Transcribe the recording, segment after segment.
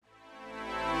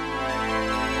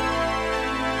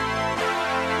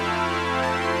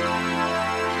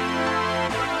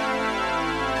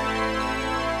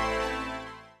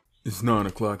It's 9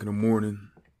 o'clock in the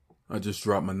morning. I just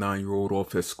dropped my 9-year-old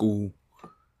off at school.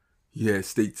 He had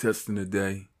state testing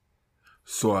today,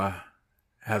 so I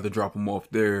had to drop him off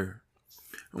there.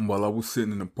 And while I was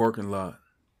sitting in the parking lot,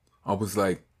 I was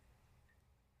like,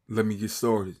 let me get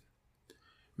started.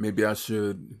 Maybe I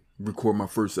should record my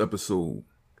first episode.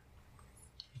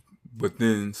 But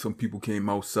then some people came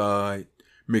outside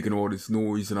making all this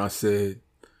noise, and I said,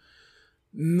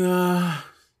 nah,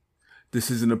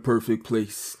 this isn't a perfect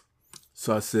place.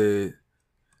 So I said,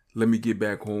 let me get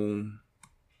back home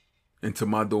into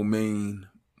my domain,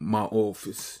 my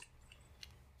office.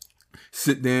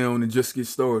 Sit down and just get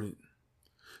started.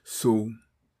 So,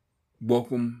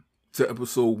 welcome to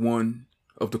episode 1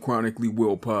 of the Chronically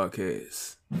Well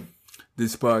podcast.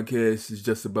 This podcast is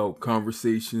just about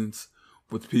conversations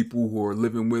with people who are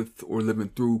living with or living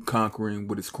through conquering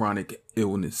what is chronic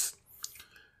illness.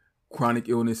 Chronic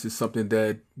illness is something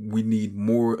that we need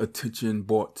more attention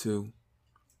brought to,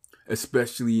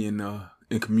 especially in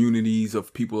communities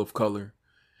of people of color,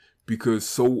 because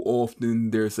so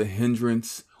often there's a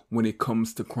hindrance when it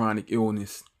comes to chronic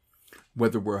illness,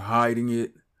 whether we're hiding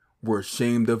it, we're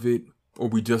ashamed of it, or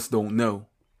we just don't know.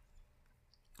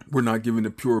 We're not given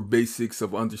the pure basics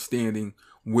of understanding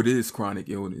what is chronic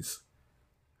illness.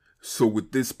 So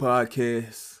with this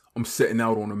podcast, I'm setting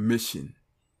out on a mission.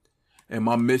 And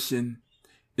my mission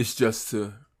is just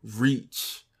to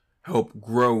reach, help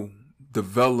grow,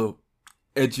 develop,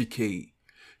 educate,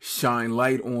 shine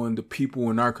light on the people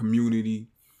in our community,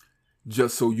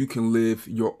 just so you can live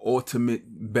your ultimate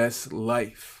best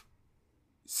life.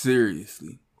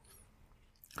 Seriously.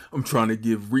 I'm trying to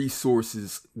give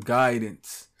resources,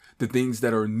 guidance, the things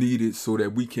that are needed so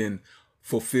that we can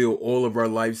fulfill all of our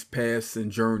life's paths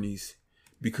and journeys,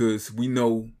 because we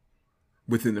know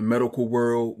within the medical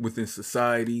world, within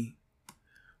society,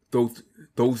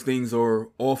 those things are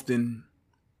often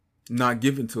not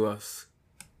given to us.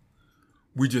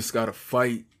 We just gotta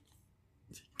fight,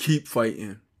 keep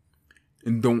fighting,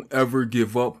 and don't ever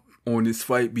give up on this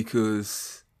fight,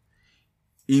 because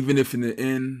even if in the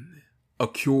end a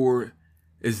cure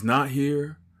is not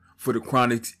here for the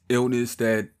chronic illness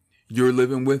that you're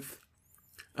living with,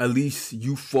 at least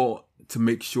you fought to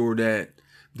make sure that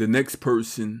the next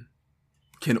person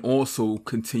can also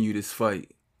continue this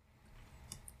fight.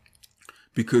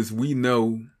 Because we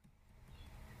know,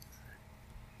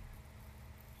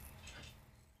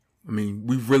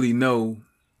 we really know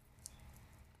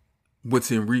what's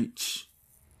in reach.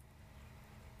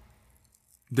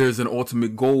 There's an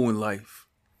ultimate goal in life,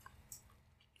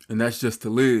 and that's just to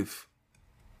live.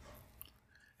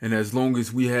 And as long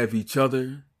as we have each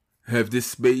other, have this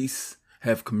space,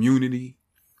 have community,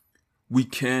 we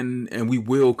can and we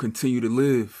will continue to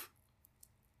live.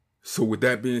 So with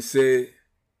that being said,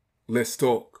 let's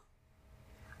talk.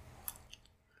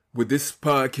 With this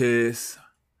podcast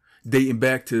dating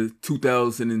back to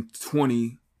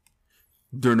 2020,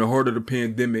 during the heart of the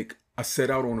pandemic, I set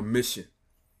out on a mission,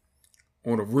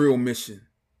 on a real mission.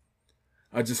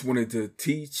 I just wanted to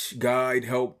teach, guide,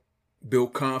 help,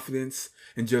 build confidence,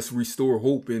 and just restore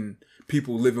hope in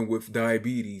people living with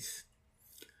diabetes.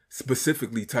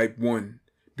 Specifically type 1,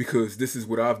 because this is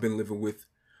what I've been living with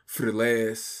for the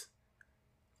last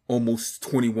almost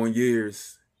 21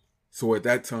 years. So at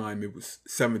that time, it was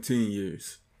 17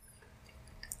 years.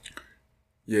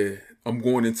 Yeah, I'm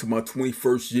going into my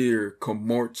 21st year come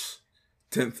March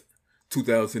 10th,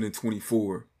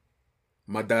 2024.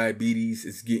 My diabetes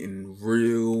is getting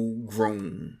real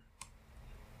grown.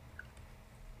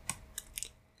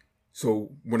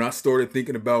 So when I started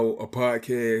thinking about a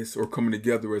podcast or coming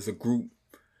together as a group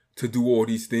to do all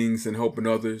these things and helping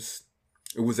others,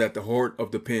 it was at the heart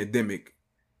of the pandemic.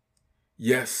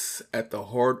 Yes, at the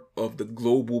heart of the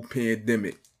global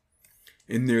pandemic.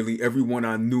 And nearly everyone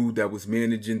I knew that was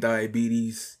managing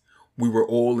diabetes, we were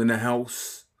all in the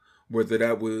house, whether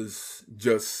that was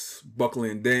just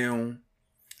buckling down,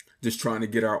 just trying to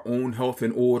get our own health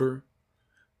in order,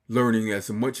 learning as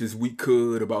much as we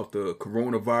could about the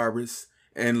coronavirus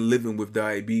and living with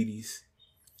diabetes.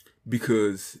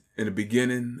 Because in the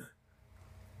beginning,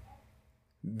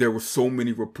 there were so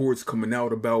many reports coming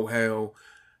out about how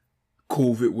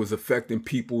COVID was affecting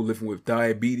people living with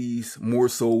diabetes more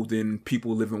so than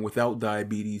people living without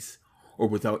diabetes or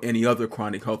without any other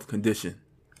chronic health condition.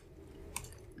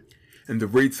 And the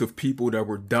rates of people that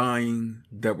were dying,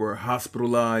 that were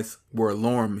hospitalized, were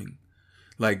alarming.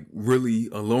 Like really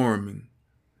alarming.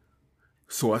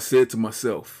 So I said to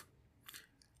myself,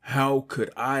 how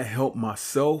could I help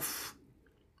myself?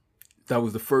 That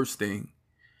was the first thing.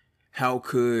 How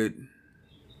could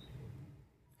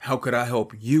I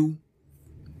help you?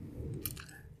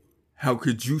 How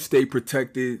could you stay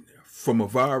protected from a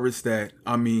virus that,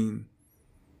 I mean,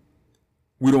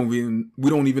 we don't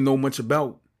even know much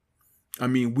about. I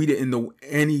mean, we didn't know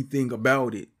anything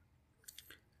about it.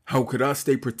 How could I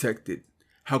stay protected?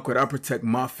 How could I protect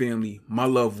my family, my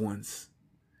loved ones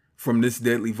from this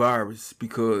deadly virus?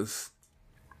 Because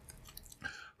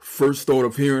first thought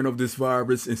of hearing of this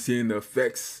virus and seeing the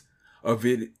effects of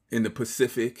it in the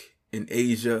Pacific, in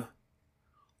Asia,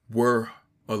 were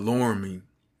alarming.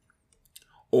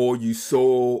 All you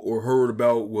saw or heard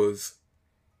about was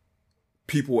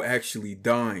people actually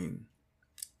dying.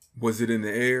 Was it in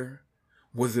the air?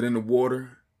 Was it in the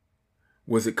water?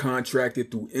 Was it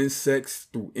contracted through insects,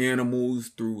 through animals,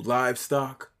 through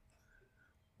livestock?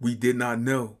 We did not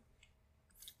know.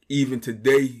 Even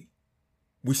today,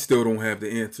 we still don't have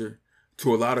the answer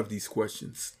to a lot of these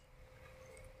questions.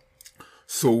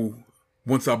 So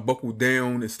once I buckled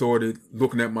down and started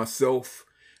looking at myself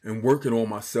and working on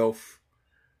myself,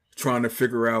 trying to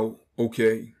figure out,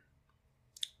 okay,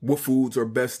 what foods are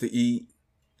best to eat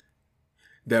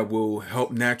that will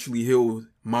help naturally heal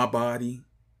my body?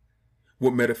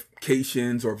 What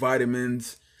medications or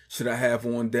vitamins should I have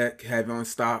on deck, have on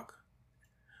stock?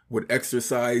 What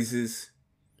exercises,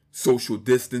 social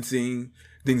distancing,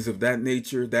 things of that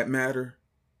nature that matter?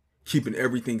 Keeping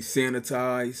everything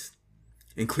sanitized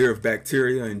and clear of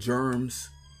bacteria and germs.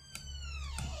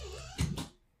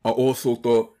 I also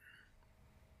thought,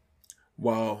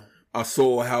 while I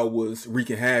saw how it was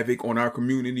wreaking havoc on our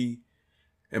community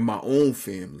and my own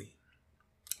family,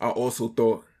 I also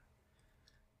thought,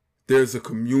 there's a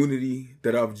community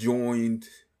that I've joined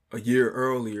a year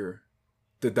earlier,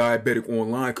 the diabetic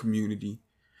online community,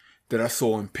 that I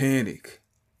saw in panic.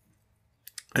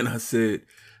 And I said,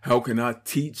 how can I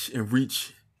teach and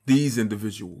reach these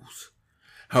individuals?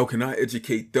 How can I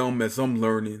educate them as I'm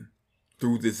learning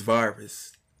through this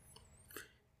virus?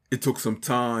 It took some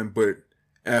time, but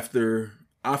after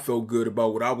I felt good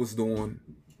about what I was doing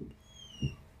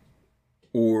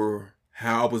or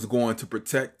how I was going to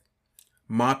protect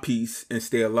my peace and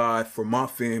stay alive for my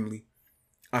family,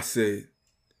 I said,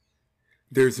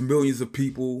 there's millions of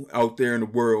people out there in the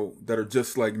world that are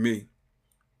just like me.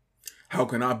 How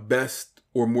can I best,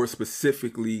 or more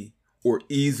specifically, or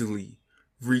easily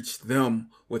reach them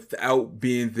without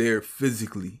being there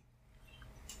physically?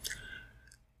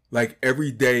 Like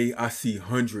every day I see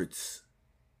hundreds,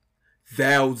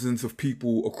 thousands of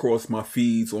people across my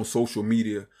feeds on social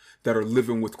media that are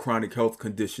living with chronic health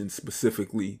conditions,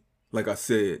 specifically, like I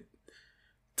said,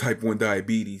 type 1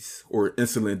 diabetes or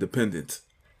insulin dependence.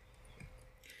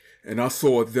 And I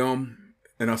saw them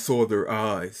and I saw their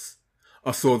eyes.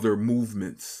 I saw their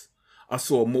movements. I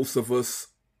saw most of us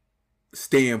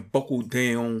staying buckled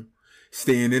down,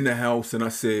 staying in the house. And I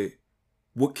said,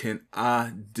 what can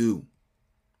I do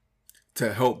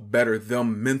to help better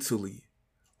them mentally,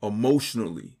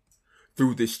 emotionally,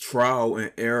 through this trial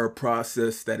and error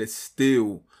process that is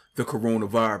still the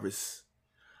coronavirus?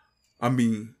 I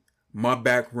mean, my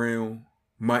background,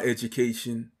 my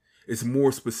education is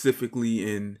more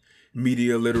specifically in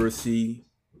media literacy,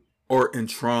 art and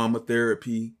trauma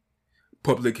therapy,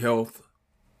 public health.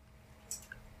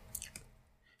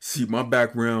 See, my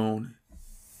background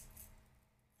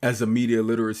as a media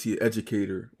literacy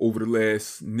educator over the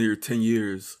last near 10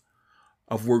 years,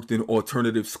 I've worked in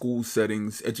alternative school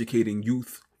settings, educating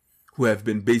youth who have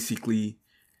been basically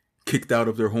kicked out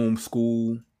of their home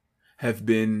school, have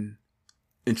been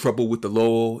in trouble with the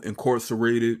law,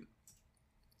 incarcerated,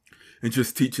 and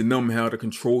just teaching them how to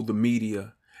control the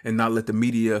media and not let the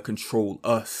media control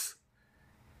us.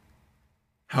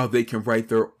 How they can write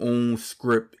their own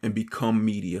script and become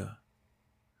media.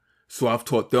 So I've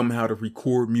taught them how to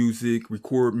record music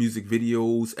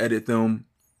videos, edit them.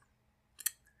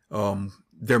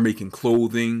 They're making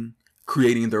clothing,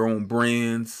 creating their own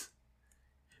brands.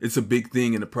 It's a big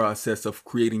thing in the process of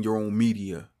creating your own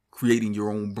media, creating your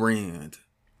own brand.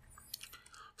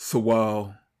 So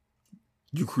while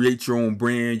you create your own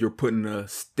brand, you're putting a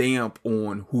stamp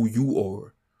on who you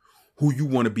are, who you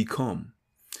want to become.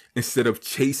 Instead of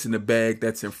chasing the bag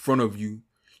that's in front of you,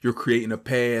 you're creating a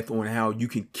path on how you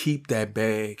can keep that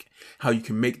bag, how you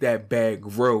can make that bag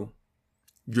grow.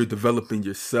 You're developing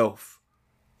yourself.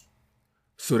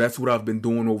 So that's what I've been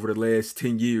doing over the last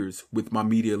 10 years with my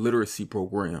media literacy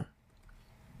program.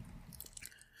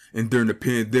 And during the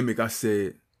pandemic, I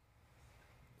said,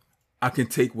 I can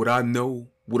take what I know,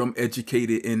 what I'm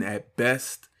educated in at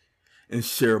best, and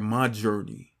share my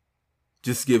journey.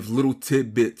 Just give little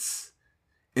tidbits,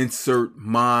 insert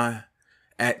my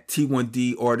at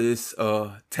T1D artist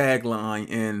tagline,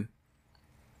 and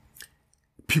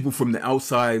people from the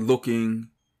outside looking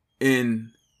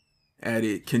in at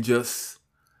it can just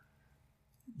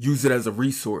use it as a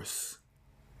resource.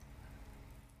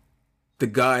 The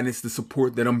guidance, the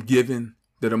support that I'm giving,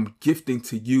 that I'm gifting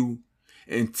to you,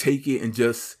 and take it and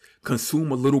just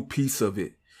consume a little piece of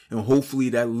it. And hopefully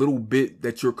that little bit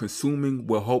that you're consuming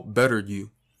will help better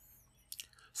you.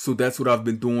 So that's what I've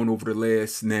been doing over the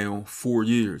last now 4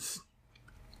 years.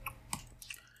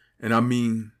 And I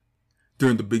mean,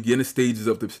 during the beginning stages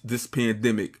of this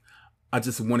pandemic, I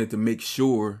just wanted to make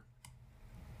sure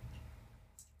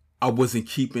I wasn't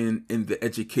keeping in the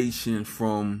education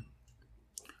from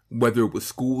whether it was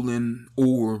schooling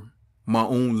or my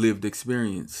own lived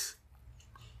experience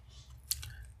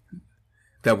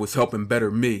that was helping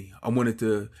better me. I wanted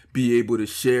to be able to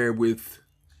share with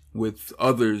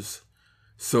others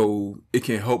so it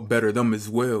can help better them as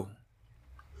well.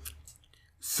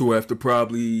 So after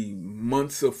probably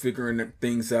months of figuring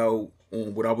things out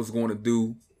on what I was going to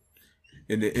do,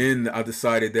 in the end, I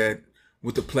decided that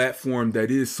with the platform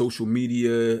that is social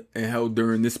media, and how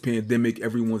during this pandemic,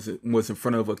 everyone was in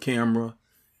front of a camera,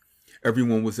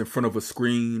 everyone was in front of a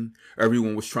screen,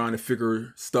 everyone was trying to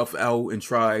figure stuff out and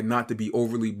try not to be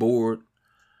overly bored,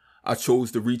 I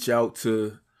chose to reach out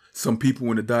to some people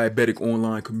in the diabetic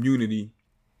online community.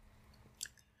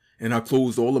 And I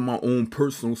closed all of my own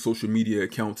personal social media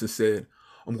accounts and said,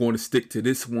 I'm going to stick to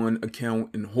this one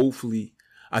account, and hopefully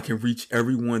I can reach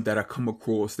everyone that I come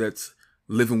across that's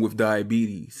living with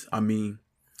diabetes. I mean,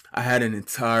 I had an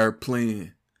entire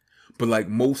plan, but like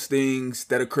most things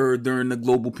that occurred during the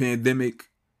global pandemic,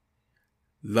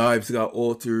 lives got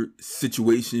altered,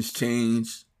 situations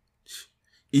changed,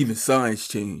 even science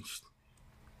changed,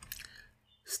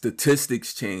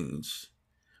 statistics changed.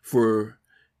 For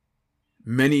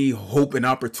many, hope and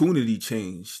opportunity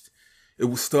changed. It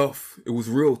was tough. It was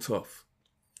real tough.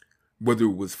 Whether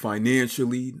it was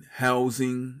financially,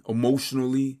 housing,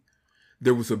 emotionally,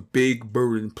 there was a big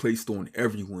burden placed on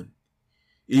everyone.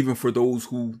 Even for those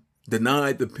who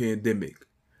denied the pandemic,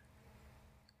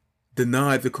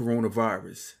 denied the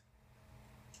coronavirus,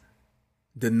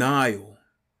 denying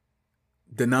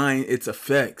its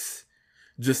effects,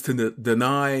 just to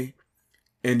deny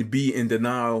and be in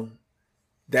denial,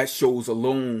 that shows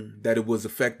alone that it was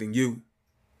affecting you.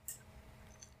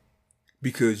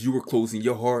 Because you were closing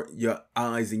your heart, your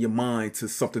eyes, and your mind to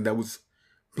something that was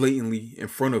blatantly in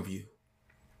front of you.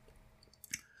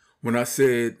 When I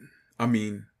said, I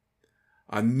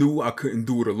knew I couldn't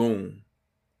do it alone.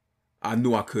 I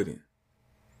knew I couldn't.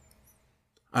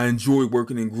 I enjoy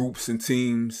working in groups and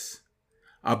teams.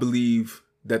 I believe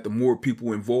that the more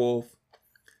people involved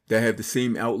that have the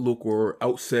same outlook or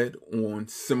outset on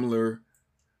similar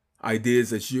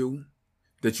ideas as you,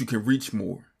 that you can reach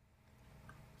more.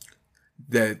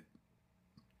 That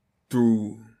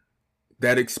through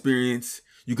that experience,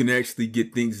 you can actually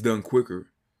get things done quicker.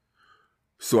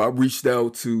 So I reached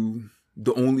out to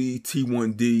the only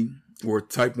T1D or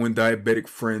type 1 diabetic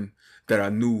friend that I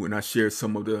knew, and I shared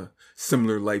some of the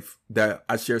similar life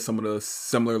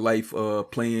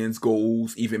plans,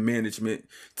 goals, even management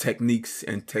techniques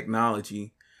and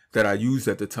technology that I used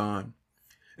at the time.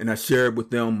 And I shared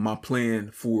with them my plan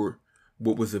for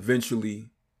what was eventually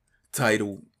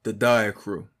titled the Dia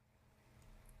Crew.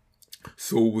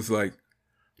 So it was like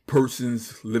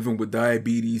persons living with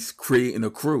diabetes creating a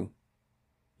crew.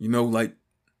 You know, like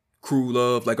crew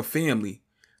love, like a family.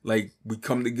 Like we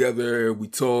come together, we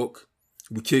talk,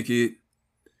 we kick it,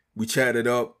 we chat it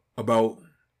up about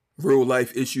real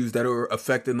life issues that are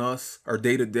affecting us, our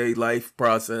day-to-day life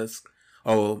process.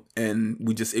 And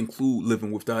we just include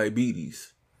living with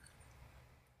diabetes.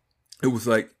 It was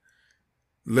like,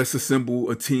 let's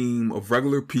assemble a team of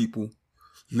regular people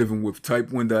living with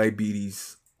type 1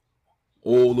 diabetes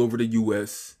all over the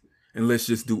U.S. And let's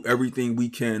just do everything we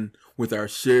can with our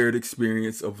shared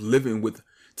experience of living with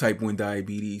type 1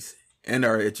 diabetes and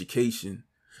our education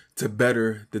to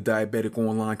better the diabetic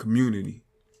online community.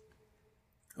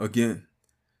 Again,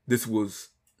 this was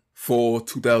fall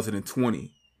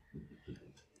 2020.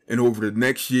 And over the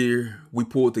next year, we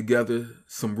pulled together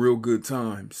some real good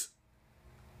times.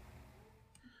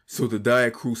 So the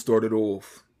Dia Crew started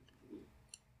off.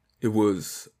 It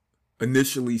was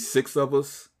initially 6 of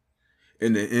us.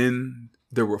 In the end,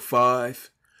 there were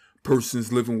 5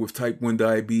 persons living with type 1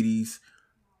 diabetes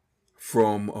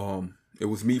from, it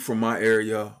was me from my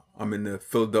area. I'm in the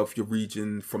Philadelphia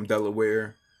region from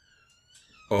Delaware.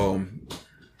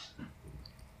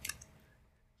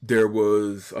 There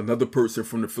was another person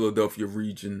from the Philadelphia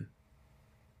region.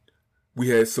 We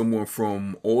had someone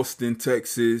from Austin,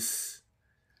 Texas,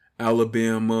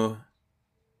 Alabama,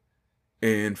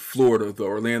 and Florida, the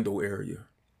Orlando area.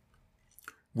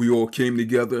 We all came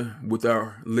together with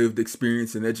our lived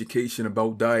experience and education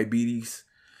about diabetes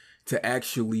to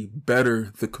actually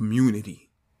better the community.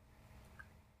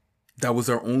 That was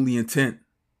our only intent,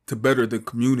 to better the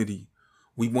community.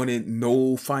 We wanted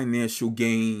no financial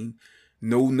gain,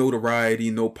 no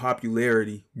notoriety, no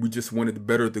popularity. We just wanted to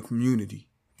better the community.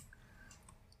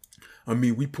 I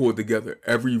mean, we pulled together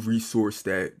every resource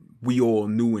that we all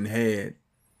knew and had.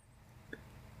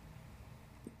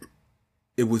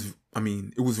 It was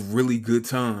really good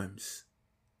times.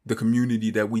 The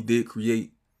community that we did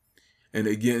create. And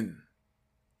again,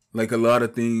 like a lot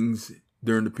of things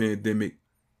during the pandemic,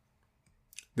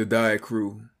 the Diet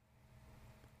Crew,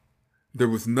 there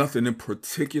was nothing in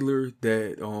particular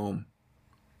that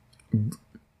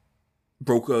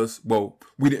broke us. Well,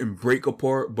 we didn't break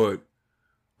apart, but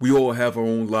we all have our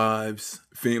own lives,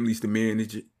 families to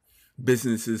manage,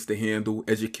 businesses to handle,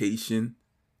 education,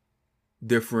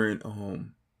 different,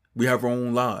 we have our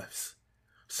own lives.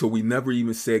 So we never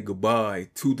even said goodbye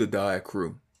to the Diet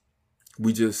Crew.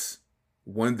 We just,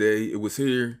 one day it was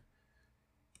here,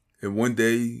 and one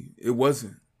day it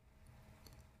wasn't.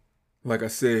 Like I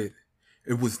said,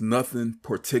 it was nothing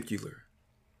particular.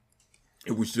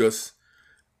 It was just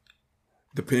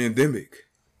the pandemic.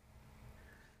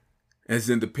 As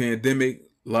in the pandemic,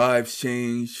 lives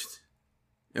changed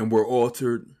and were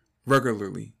altered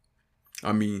regularly.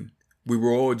 I mean, we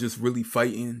were all just really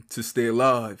fighting to stay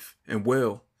alive and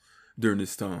well during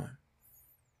this time,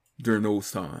 during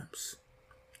those times.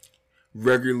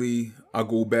 Regularly, I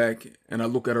go back and I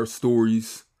look at our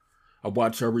stories. I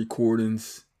watch our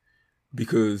recordings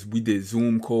because we did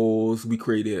Zoom calls. We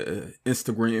created an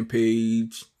Instagram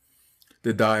page,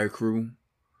 the Diet Crew,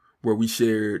 where we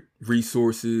shared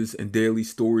resources and daily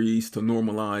stories to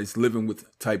normalize living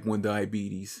with type 1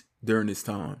 diabetes during this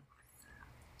time.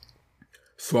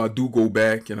 So I do go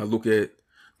back and I look at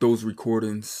those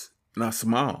recordings and I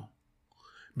smile,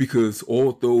 because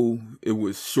although it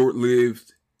was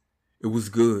short-lived, it was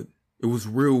good. It was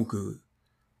real good.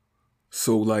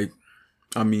 So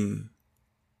I'm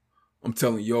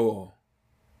telling y'all,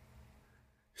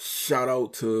 shout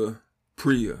out to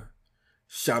Priya,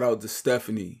 shout out to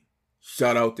Stephanie,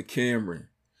 shout out to Cameron,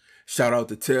 shout out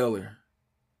to Taylor,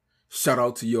 shout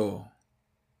out to y'all.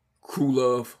 Crew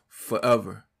love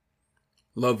forever.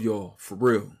 Love y'all, for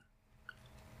real.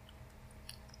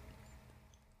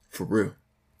 For real.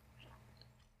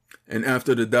 And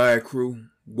after the Diet Crew,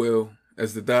 well,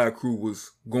 as the Diet Crew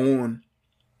was gone,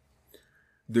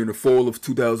 during the fall of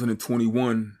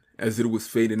 2021, as it was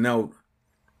fading out,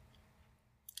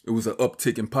 it was an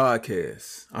uptick in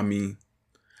podcasts. I mean,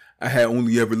 I had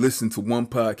only ever listened to one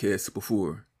podcast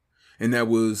before, and that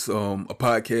was a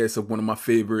podcast of one of my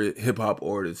favorite hip-hop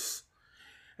artists.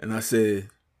 And I said,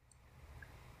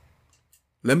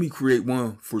 let me create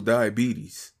one for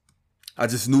diabetes. I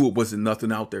just knew it wasn't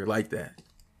nothing out there like that.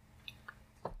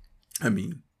 I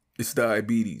mean, it's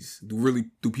diabetes.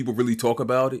 Do people really talk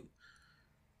about it?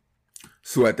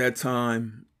 So at that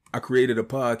time, I created a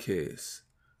podcast.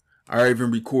 I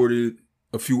even recorded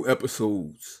a few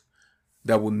episodes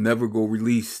that will never go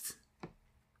released.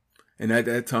 And at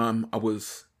that time, I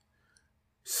was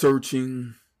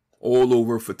searching all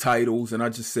over for titles, and I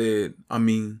just said, I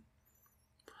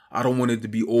don't want it to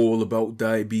be all about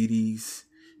diabetes,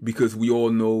 because we all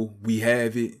know we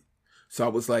have it. So I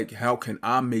was like, how can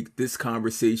I make this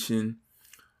conversation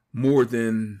more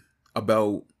than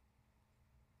about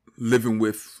living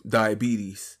with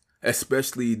diabetes,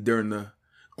 especially during the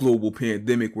global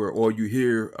pandemic where all you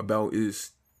hear about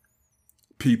is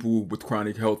people with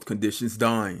chronic health conditions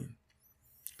dying,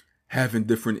 having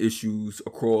different issues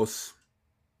across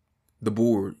the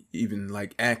board, even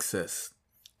like access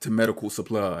to medical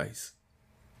supplies.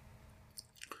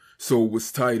 So it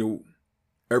was titled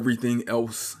Everything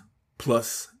Else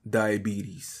Plus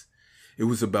Diabetes. It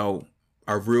was about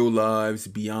our real lives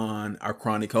beyond our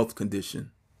chronic health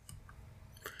condition.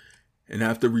 And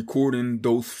after recording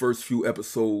those first few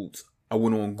episodes, I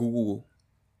went on Google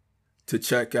to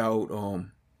check out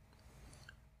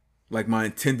my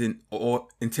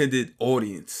intended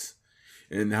audience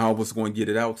and how I was going to get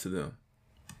it out to them.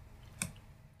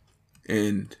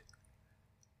 And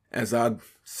as I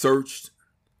searched,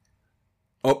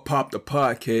 up popped a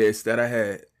podcast that I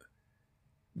had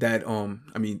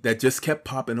that just kept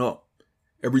popping up.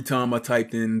 Every time I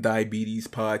typed in diabetes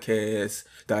podcast,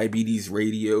 diabetes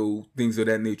radio, things of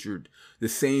that nature, the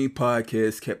same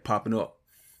podcast kept popping up.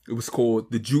 It was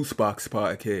called the Juicebox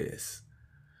Podcast.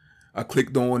 I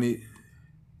clicked on it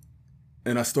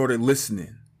and I started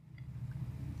listening.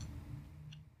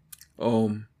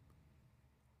 On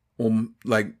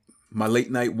like my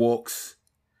late night walks,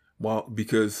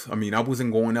 because I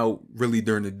wasn't going out really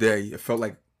during the day. It felt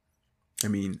like I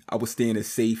mean, I was staying as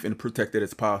safe and protected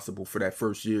as possible for that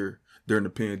first year during the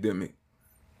pandemic.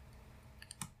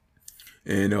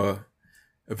 And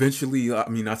eventually, I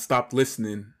mean, I stopped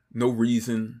listening. No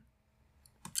reason.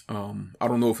 I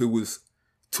don't know if it was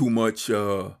too much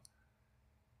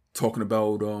talking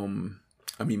about,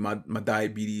 I mean, my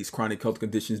diabetes, chronic health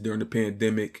conditions during the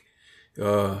pandemic.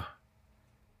 I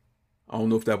don't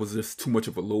know if that was just too much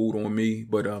of a load on me,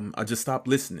 but I just stopped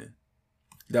listening.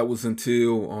 That was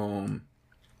until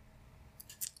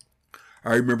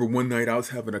I remember one night I was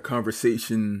having a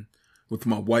conversation with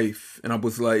my wife, and I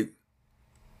was like,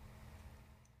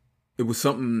 it was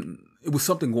something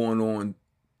going on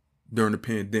during the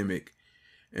pandemic,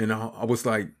 and I was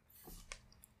like,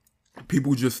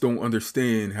 people just don't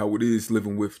understand how it is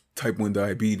living with type 1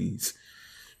 diabetes.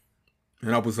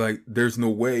 And I was like, there's no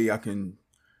way I can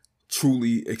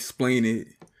truly explain it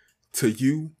to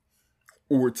you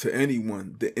or to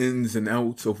anyone, the ins and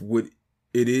outs of what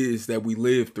it is that we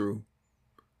live through.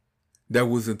 That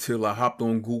was until I hopped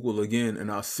on Google again and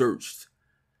I searched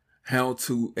how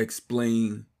to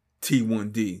explain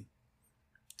T1D.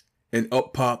 And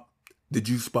up popped the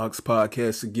Juicebox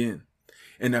podcast again.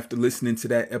 And after listening to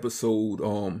that episode,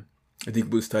 I think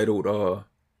it was titled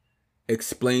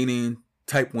Explaining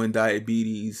Type 1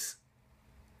 Diabetes.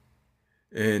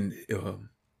 And it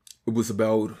was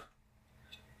about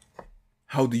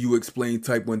how do you explain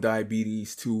type 1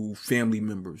 diabetes to family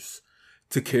members,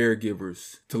 to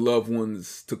caregivers, to loved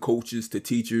ones, to coaches, to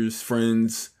teachers,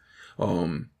 friends,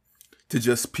 to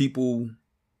just people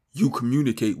you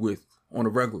communicate with on a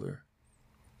regular.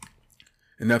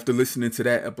 And after listening to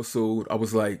that episode, I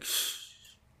was like,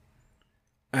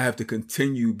 I have to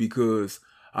continue, because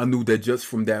I knew that just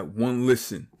from that one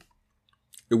listen,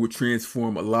 it would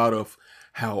transform a lot of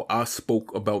how I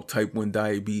spoke about type 1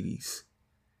 diabetes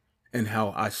and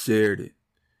how I shared it.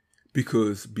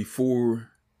 Because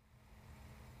before,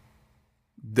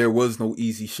 there was no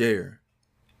easy share.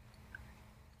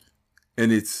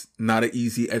 And it's not an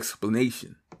easy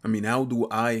explanation. I mean,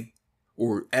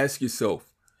 or ask yourself,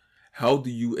 how do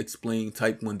you explain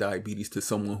type 1 diabetes to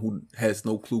someone who has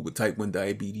no clue what type 1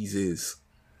 diabetes is?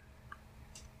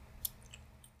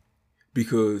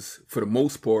 Because for the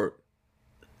most part,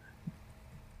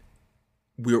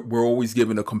 we're always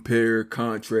given a compare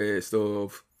contrast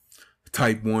of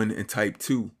type 1 and type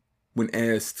 2 when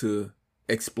asked to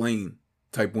explain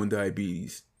type 1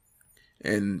 diabetes.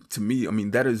 And to me, I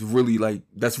mean, that's really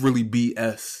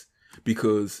BS,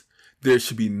 because there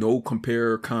should be no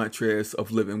compare or contrast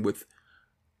of living with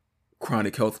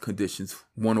chronic health conditions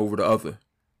one over the other.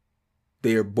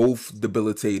 They are both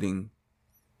debilitating.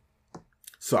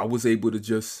 So I was able to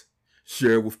just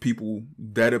share with people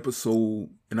that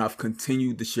episode, and I've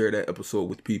continued to share that episode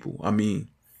with people. I mean,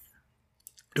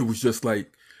 it was just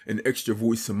like an extra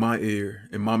voice in my ear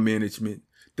and my management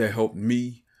that helped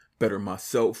me better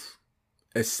myself,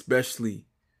 especially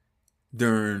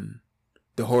during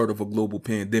the heart of a global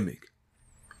pandemic.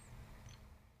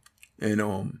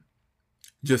 And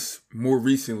just more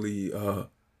recently,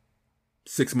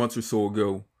 6 months or so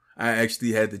ago, I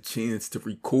actually had the chance to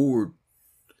record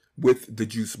with the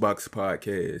Juicebox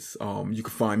podcast. You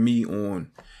can find me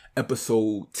on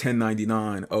episode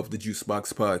 1099 of the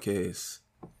Juicebox podcast.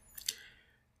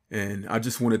 And I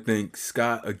just want to thank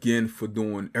Scott again for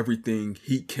doing everything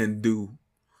he can do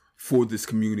for this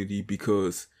community,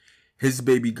 because his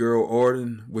baby girl,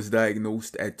 Arden, was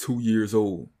diagnosed at 2 years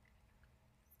old.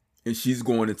 And she's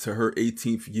going into her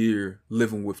 18th year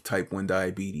living with type 1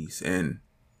 diabetes. And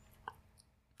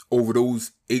over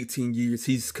those 18 years,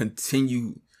 he's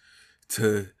continued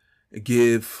to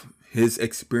give his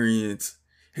experience,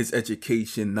 his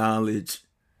education, knowledge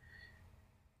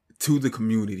to the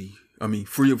community. I mean,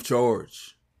 free of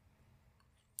charge.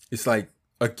 It's like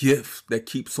a gift that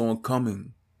keeps on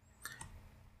coming.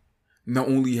 Not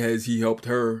only has he helped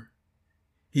her,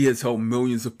 he has helped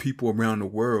millions of people around the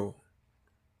world.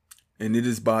 And it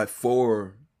is by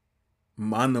far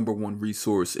my number one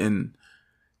resource in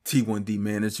T1D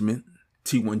management,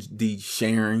 T1D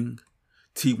sharing,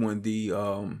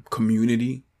 T1D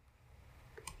community.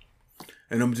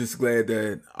 And I'm just glad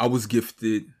that I was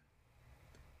gifted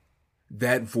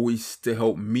that voice to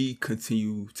help me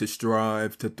continue to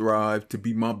strive, to thrive, to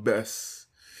be my best.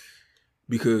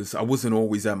 Because I wasn't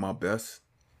always at my best.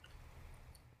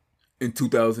 In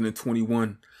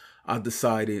 2021, I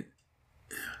decided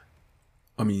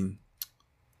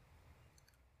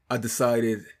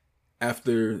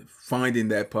after finding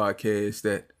that podcast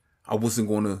that I wasn't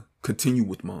going to continue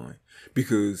with mine,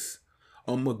 because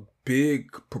I'm a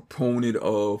big proponent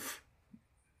of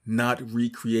not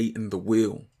recreating the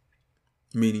wheel.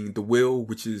 Meaning the wheel,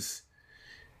 which is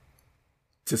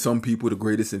to some people, the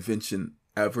greatest invention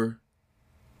ever.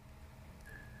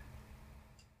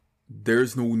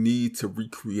 There's no need to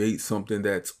recreate something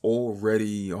that's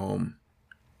already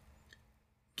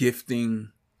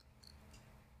gifting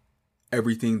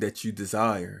everything that you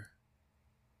desire,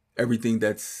 everything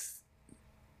that's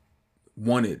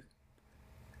wanted.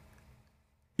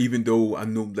 Even though I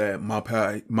know that my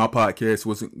podcast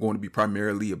wasn't going to be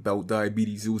primarily about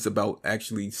diabetes, it was about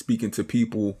actually speaking to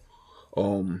people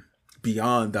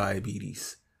beyond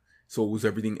diabetes. So it was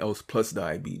everything else plus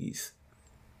diabetes.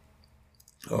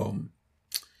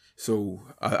 So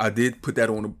I did put that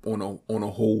on a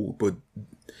hold, but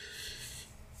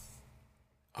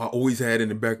I always had in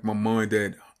the back of my mind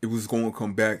that it was going to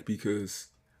come back because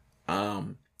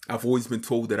I've always been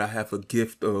told that I have a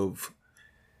gift of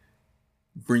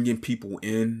bringing people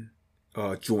in,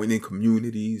 joining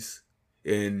communities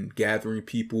and gathering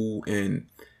people and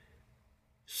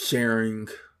sharing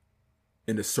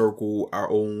in a circle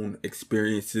our own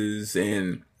experiences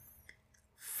and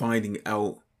finding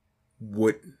out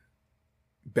what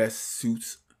best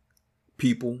suits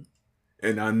people.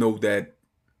 And I know that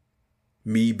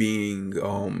me being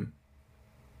the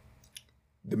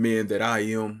man that I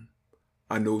am,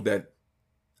 I know that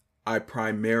I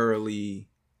primarily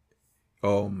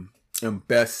am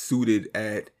best suited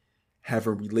at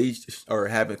having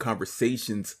having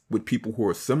conversations with people who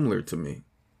are similar to me.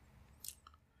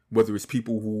 Whether it's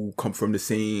people who come from the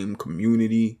same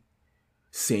community,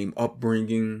 same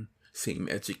upbringing, same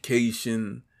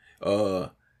education,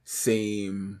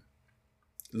 same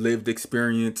lived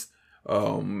experience,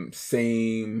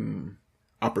 same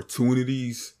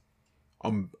opportunities.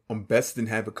 I'm best in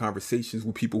having conversations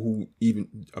with people who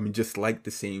just like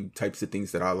the same types of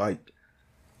things that I like.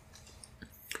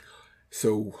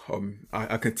 So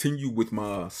I continue with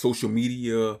my social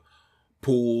media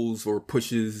pulls or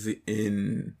pushes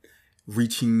in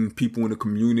reaching people in the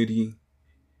community.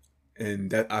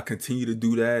 And that I continue to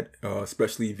do that,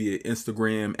 especially via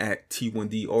Instagram at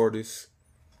T1D Artists.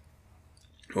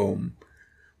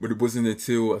 But it wasn't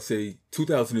until, I say,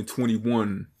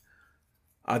 2021,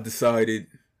 I decided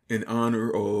in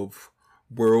honor of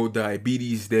World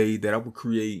Diabetes Day that I would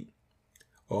create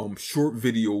short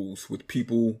videos with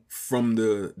people from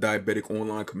the diabetic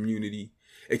online community,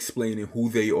 explaining who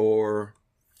they are,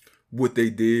 what they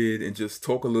did, and just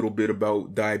talk a little bit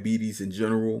about diabetes in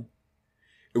general.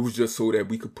 It was just so that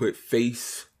we could put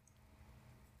face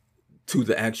to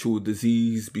the actual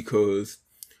disease, because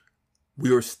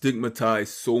we are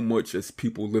stigmatized so much as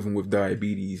people living with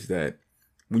diabetes that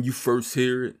when you first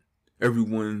hear it,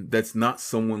 everyone that's not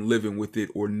someone living with it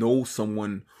or knows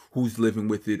someone who's living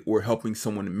with it or helping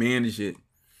someone manage it,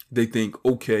 they think,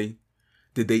 okay,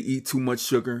 did they eat too much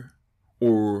sugar,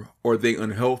 or are they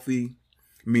unhealthy,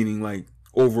 meaning like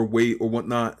overweight or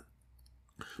whatnot?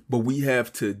 But we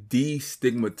have to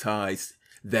destigmatize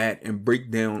that and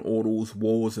break down all those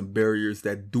walls and barriers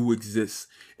that do exist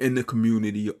in the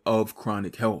community of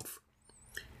chronic health.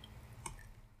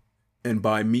 And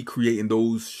by me creating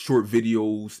those short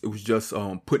videos, it was just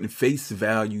putting face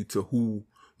value to who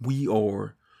we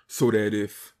are, so that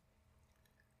if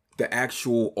the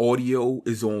actual audio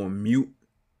is on mute,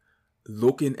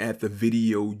 looking at the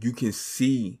video, you can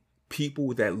see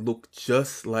people that look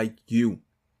just like you.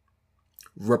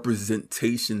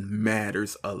 Representation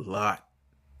matters a lot.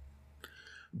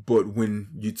 But when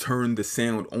you turn the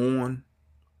sound on,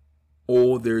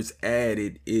 all there's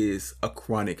added is a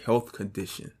chronic health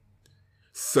condition,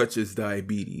 such as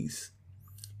diabetes.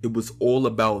 It was all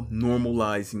about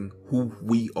normalizing who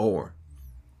we are.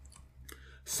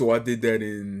 So I did that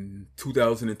in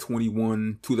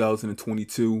 2021,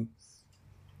 2022.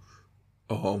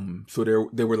 So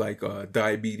there were like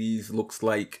diabetes looks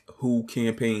like who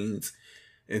campaigns.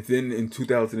 And then in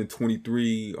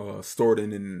 2023,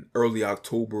 starting in early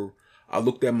October, I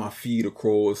looked at my feed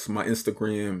across my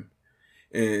Instagram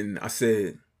and I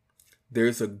said,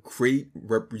 there's a great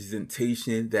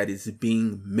representation that is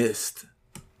being missed.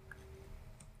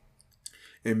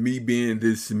 And me being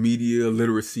this media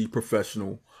literacy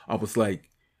professional, I was like,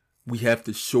 we have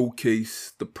to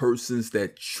showcase the persons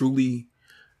that truly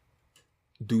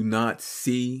do not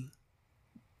see,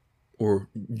 or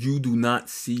you do not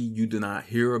see, you do not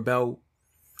hear about.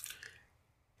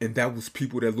 And that was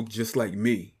people that look just like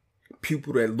me,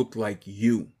 people that look like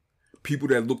you, people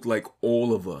that look like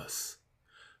all of us.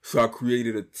 So I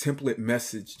created a template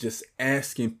message just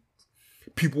asking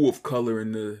people of color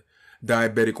in the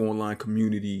diabetic online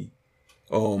community,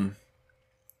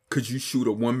 could you shoot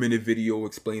a 1-minute video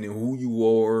explaining who you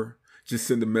are? Just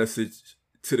send a message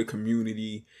to the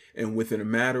community. And within a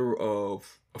matter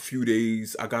of a few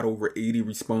days, I got over 80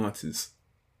 responses.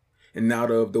 And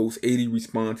out of those 80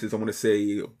 responses, I want to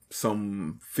say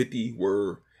some 50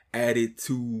 were added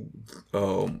to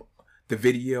the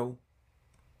video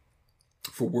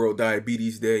for World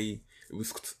Diabetes Day. It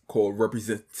was called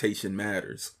Representation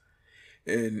Matters.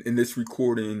 And in this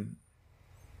recording,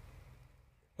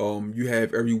 you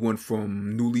have everyone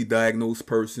from newly diagnosed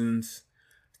persons,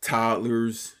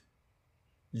 toddlers,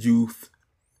 youth,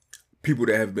 people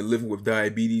that have been living with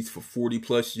diabetes for 40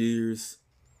 plus years,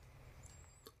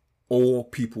 all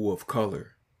people of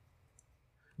color,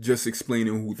 just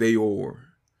explaining who they are,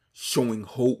 showing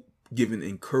hope, giving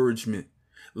encouragement,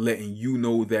 letting you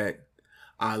know that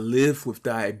I live with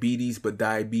diabetes, but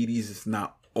diabetes is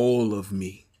not all of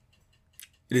me.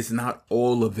 It is not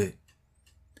all of it.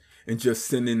 And just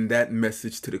sending that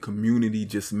message to the community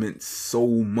just meant so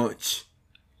much.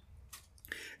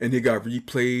 And it got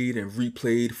replayed and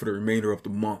replayed for the remainder of the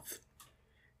month.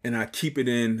 And I keep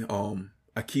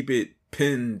it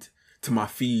pinned to my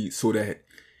feed so that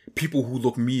people who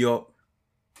look me up,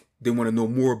 they want to know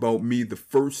more about me. The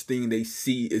first thing they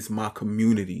see is my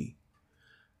community.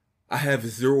 I have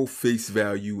zero face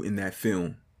value in that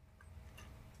film.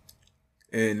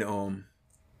 And,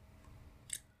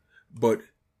 but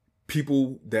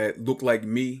people that look like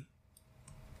me,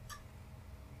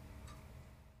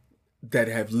 that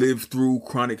have lived through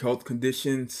chronic health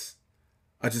conditions,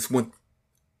 I just want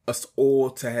us all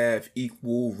to have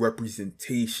equal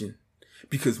representation.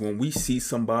 Because when we see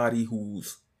somebody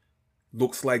who's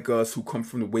looks like us, who come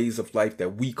from the ways of life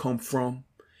that we come from,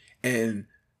 and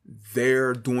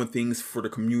they're doing things for the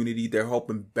community, they're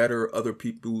helping better other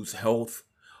people's health,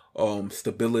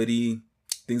 stability,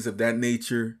 things of that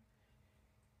nature.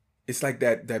 It's like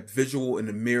that visual in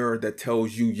the mirror that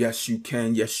tells you, yes, you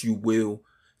can, yes, you will.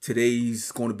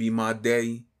 Today's going to be my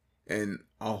day. And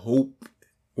I hope,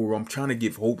 or I'm trying to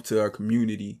give hope to our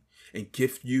community and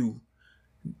gift you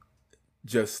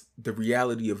just the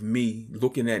reality of me,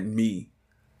 looking at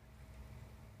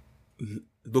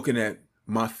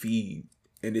my feed,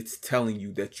 and it's telling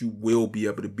you that you will be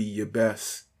able to be your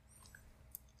best.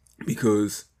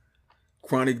 Because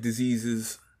chronic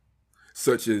diseases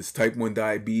such as type 1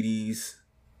 diabetes,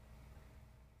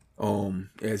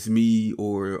 as me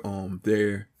or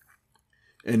there,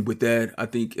 and with that, I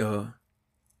think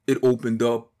it opened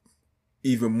up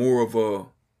even more of a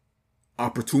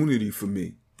opportunity for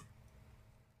me.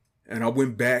 And I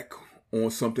went back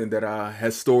on something that I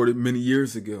had started many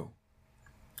years ago.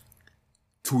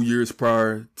 2 years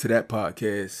prior to that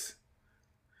podcast,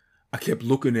 I kept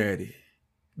looking at it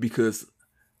because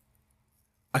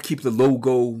I keep the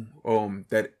logo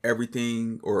that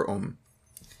everything, or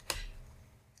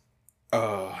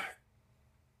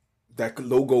that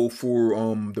logo for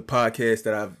the podcast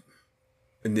that I've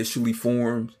initially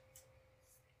formed,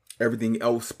 Everything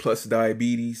Else Plus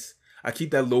Diabetes. I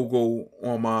keep that logo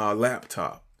on my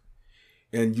laptop,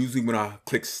 and usually when I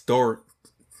click start,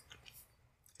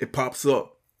 it pops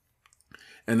up.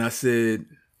 And I said,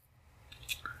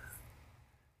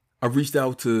 I reached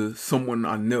out to someone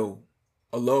I know,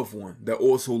 a loved one that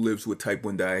also lives with type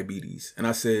 1 diabetes. And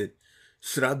I said,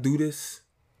 should I do this?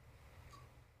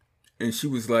 And she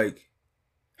was like,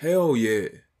 hell yeah.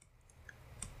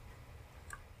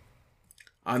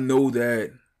 I know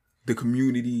that the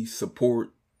community support,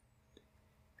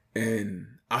 and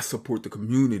I support the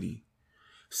community.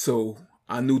 So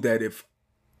I knew that if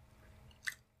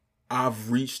I've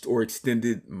reached or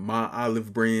extended my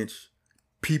olive branch,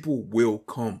 people will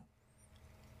come.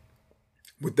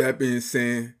 With that being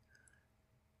said,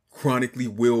 Chronically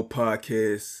Will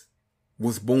podcast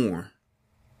was born.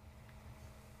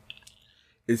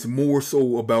 It's more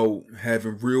so about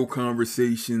having real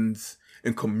conversations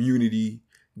and community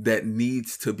that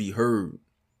needs to be heard.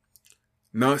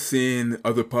 Not saying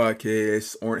other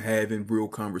podcasts aren't having real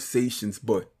conversations,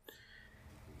 but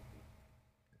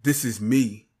this is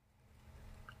me.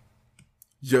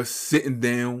 Just sitting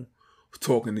down,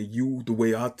 talking to you the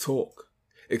way I talk,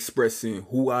 expressing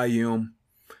who I am,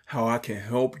 how I can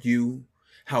help you,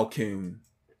 how can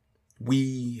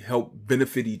we help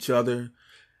benefit each other,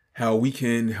 how we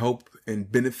can help and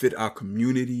benefit our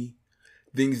community,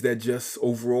 things that just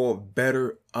overall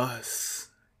better us.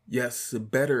 Yes,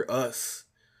 better us.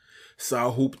 So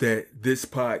I hope that this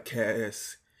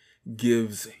podcast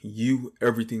gives you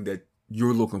everything that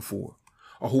you're looking for.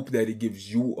 I hope that it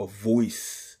gives you a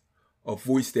voice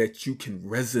that you can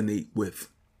resonate with.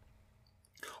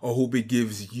 I hope it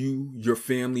gives you, your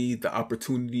family, the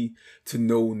opportunity to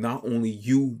know not only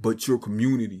you, but your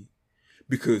community.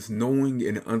 Because knowing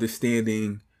and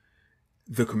understanding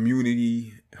the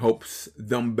community helps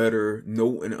them better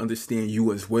know and understand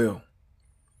you as well.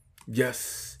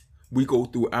 Yes, We go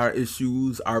through our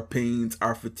issues, our pains,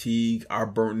 our fatigue,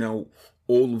 our burnout,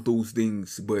 all of those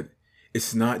things, but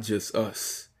it's not just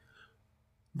us.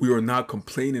 We are not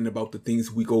complaining about the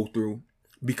things we go through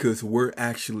because we're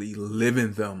actually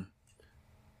living them.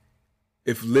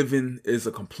 If living is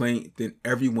a complaint, then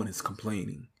everyone is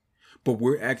complaining. But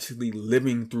we're actually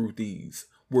living through these.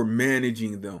 We're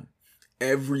managing them.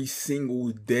 Every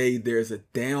single day, there's a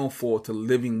downfall to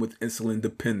living with insulin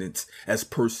dependence, as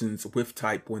persons with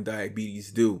type 1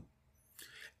 diabetes do.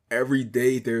 Every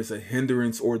day, there's a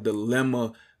hindrance or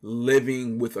dilemma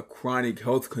living with a chronic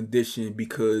health condition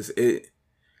because it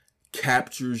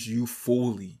captures you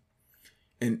fully.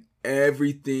 And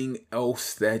everything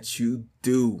else that you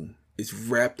do is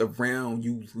wrapped around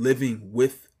you living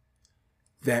with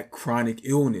that chronic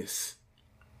illness.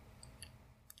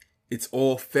 It's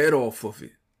all fed off of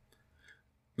it.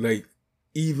 Like,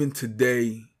 even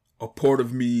today, a part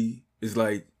of me is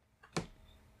like,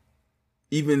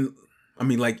 even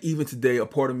today, a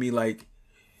part of me like,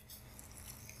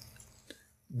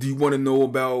 do you want to know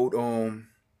about,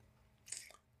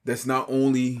 that's not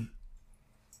only,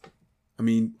 I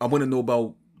want to know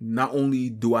about, not only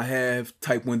do I have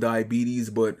type 1 diabetes,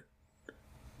 but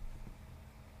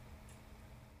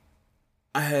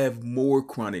I have more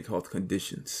chronic health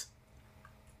conditions.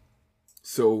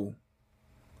 So,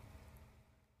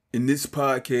 in this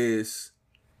podcast,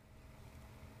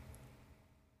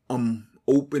 I'm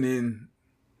opening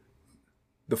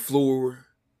the floor,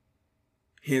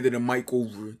 handing the mic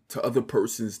over to other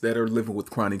persons that are living with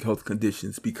chronic health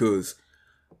conditions, because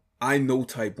I know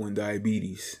type 1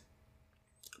 diabetes,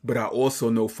 but I also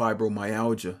know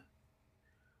fibromyalgia,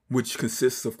 which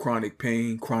consists of chronic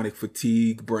pain, chronic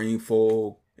fatigue, brain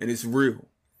fog, and it's real.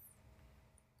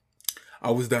 I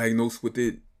was diagnosed with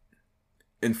it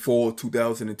in fall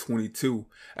 2022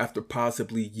 after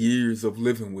possibly years of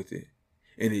living with it.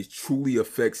 And it truly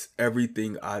affects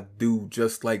everything I do,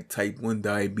 just like type 1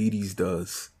 diabetes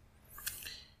does.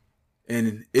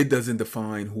 And it doesn't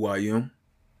define who I am.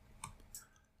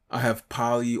 I have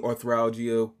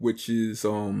polyarthralgia, which is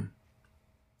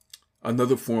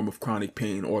another form of chronic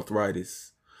pain,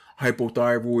 arthritis,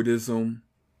 hypothyroidism,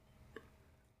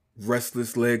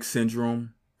 restless leg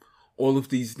syndrome. All of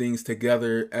these things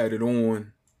together added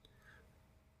on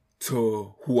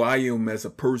to who I am as a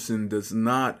person does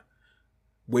not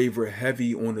waver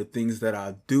heavy on the things that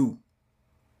I do.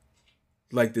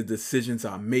 Like the decisions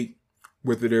I make,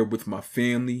 whether they're with my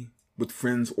family, with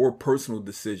friends, or personal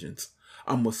decisions.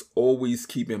 I must always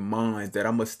keep in mind that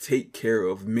I must take care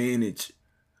of, manage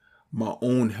my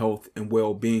own health and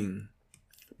well-being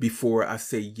before I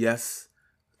say yes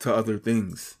to other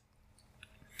things.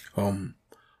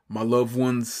 My loved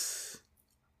ones,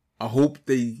 I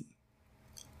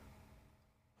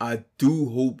do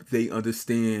hope they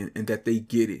understand and that they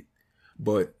get it,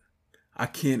 but I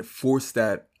can't force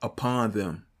that upon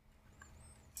them.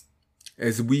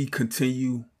 As we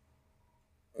continue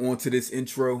on to this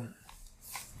intro,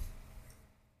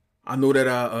 I know that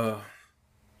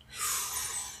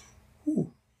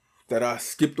I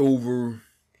skipped over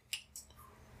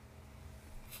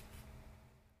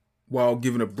while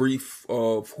giving a brief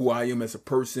of who I am as a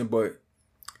person, but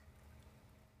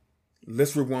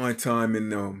let's rewind time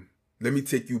and let me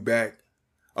take you back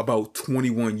about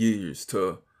 21 years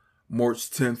to March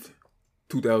 10th,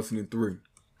 2003.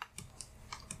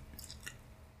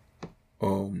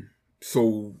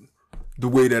 So the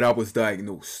way that I was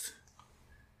diagnosed,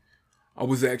 I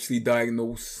was actually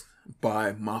diagnosed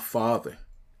by my father.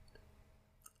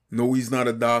 No, he's not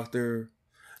a doctor.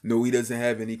 No, he doesn't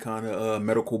have any kind of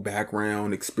medical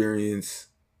background experience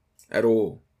at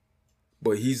all.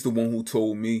 But he's the one who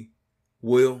told me,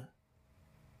 Will,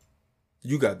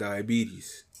 you got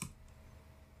diabetes.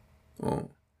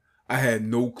 I had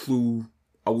no clue.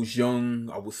 I was young.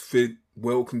 I was fit,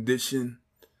 well conditioned.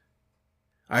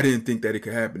 I didn't think that it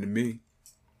could happen to me.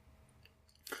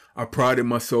 I prided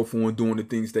myself on doing the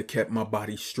things that kept my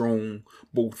body strong,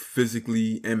 both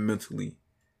physically and mentally.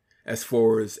 As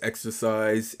far as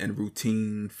exercise and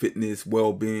routine, fitness,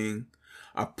 well-being,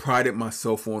 I prided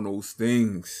myself on those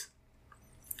things.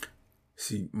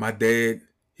 See, my dad,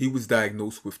 he was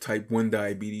diagnosed with type 1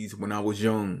 diabetes when I was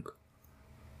young.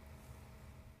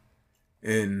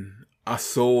 And I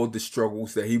saw the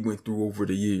struggles that he went through over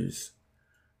the years.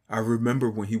 I remember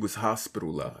when he was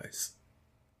hospitalized.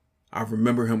 I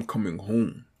remember him coming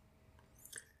home.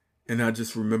 And I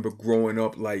just remember growing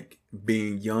up, like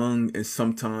being young, and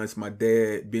sometimes my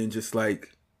dad being just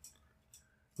like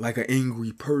an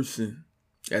angry person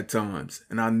at times.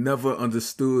 And I never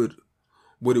understood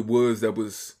what it was that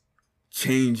was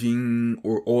changing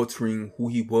or altering who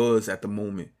he was at the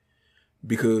moment.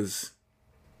 because,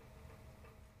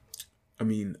 I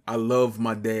mean, I love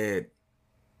my dad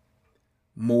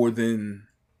more than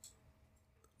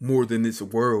this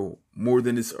world, more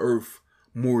than this earth,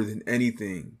 more than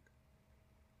anything.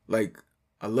 Like,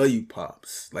 I love you,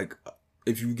 Pops. Like,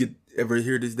 if you ever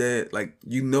hear this, Dad, like,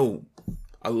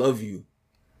 I love you.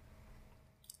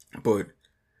 But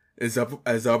as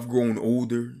I've grown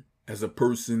older, as a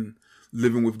person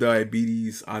living with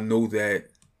diabetes, I know that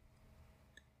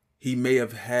he may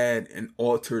have had an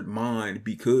altered mind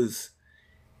because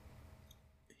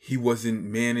he wasn't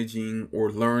managing or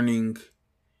learning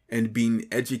and being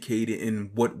educated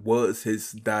in what was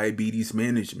his diabetes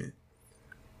management.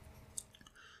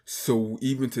 So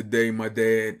even today, my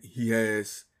dad, he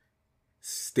has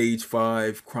stage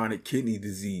 5 chronic kidney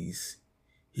disease.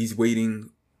 He's waiting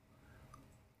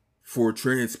for a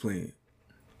transplant.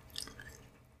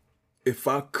 If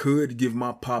I could give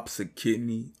my pops a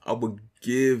kidney, I would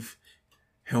give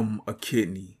him a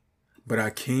kidney, but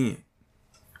I can't.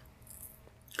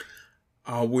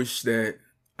 I wish that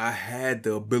I had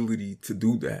the ability to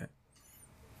do that.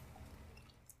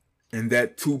 And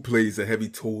that too plays a heavy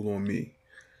toll on me.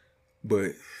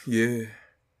 But yeah,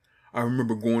 I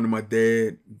remember going to my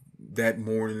dad that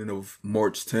morning of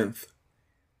March 10th,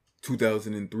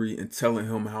 2003, and telling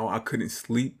him how I couldn't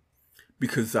sleep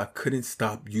because I couldn't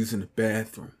stop using the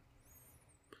bathroom.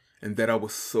 And that I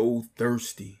was so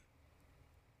thirsty.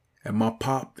 And my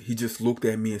pop, he just looked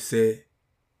at me and said,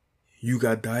 "You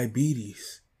got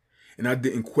diabetes." And I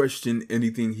didn't question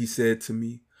anything he said to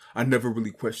me. I never really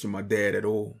questioned my dad at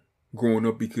all growing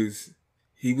up because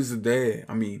he was a dad.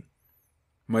 I mean,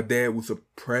 my dad was a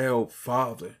proud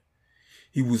father.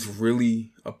 He was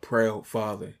really a proud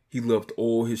father. He loved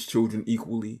all his children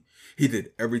equally. He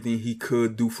did everything he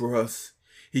could do for us.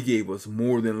 He gave us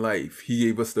more than life. He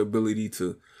gave us the ability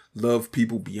to love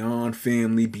people beyond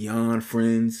family, beyond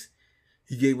friends.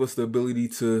 He gave us the ability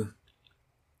to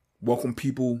welcome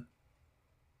people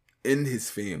in his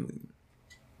family.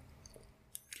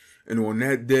 And on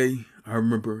that day, I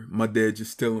remember my dad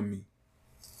just telling me,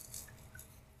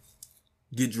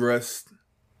 "Get dressed."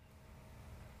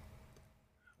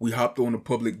 We hopped on a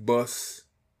public bus,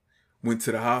 went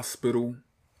to the hospital,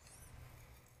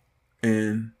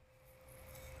 and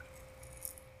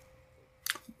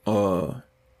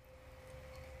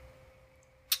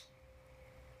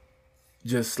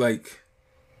just like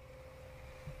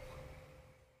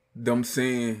them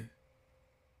saying,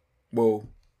 well,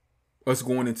 us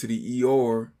going into the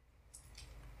ER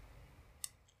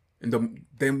and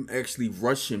them actually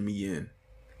rushing me in.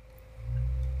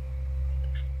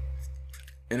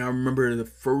 And I remember the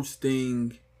first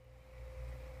thing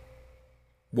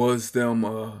was them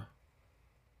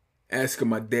asking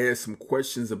my dad some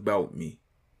questions about me.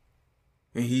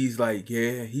 And he's like,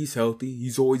 yeah, he's healthy.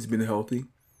 He's always been healthy.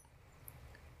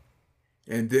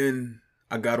 And then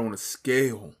I got on a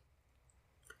scale.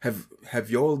 Have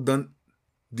y'all do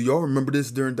y'all remember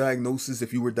this during diagnosis?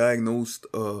 If you were diagnosed,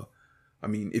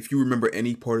 if you remember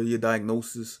any part of your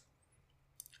diagnosis,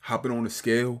 hopping on a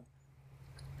scale.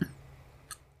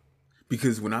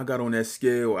 Because when I got on that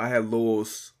scale, I had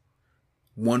lost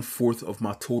 1/4 of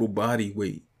my total body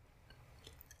weight.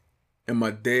 And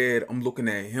my dad, I'm looking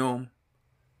at him,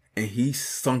 and he's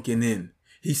sunken in.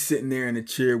 He's sitting there in a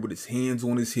chair with his hands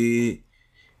on his head,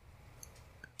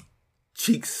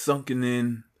 cheeks sunken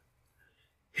in,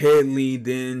 head leaned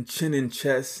in, chin in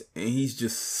chest, and he's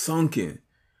just sunken.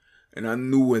 And I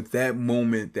knew at that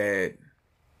moment that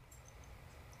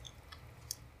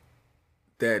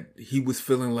he was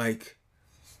feeling like,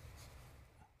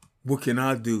 what can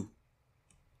I do?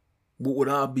 What would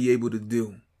I be able to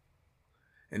do?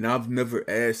 And I've never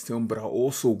asked him, but I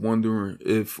also wonder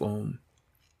if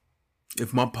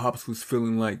my pops was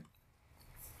feeling like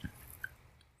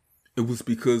it was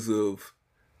because of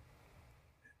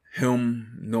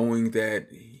him knowing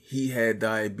that he had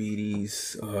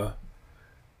diabetes,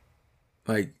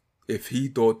 like if he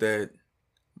thought that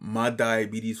my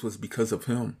diabetes was because of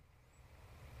him.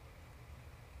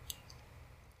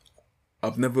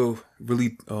 I've never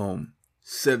really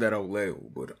said that out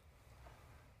loud, but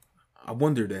I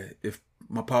wonder that if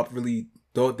my pop really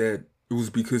thought that it was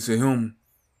because of him,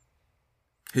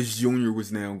 his junior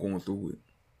was now going through it.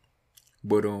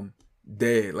 But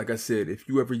Dad, like I said, if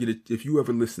you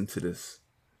ever listen to this,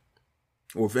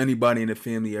 or if anybody in the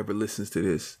family ever listens to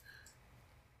this,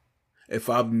 if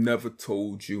I've never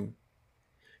told you,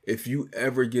 if you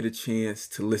ever get a chance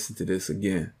to listen to this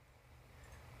again,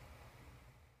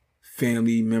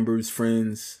 family members,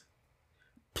 friends,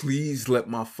 please let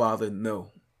my father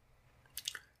know.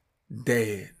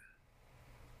 Dad,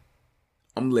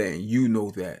 I'm letting you know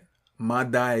that My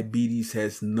diabetes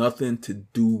has nothing to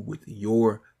do with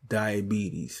your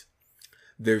diabetes.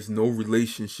 There's no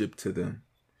relationship to them.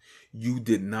 You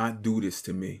did not do this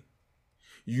to me.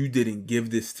 You didn't give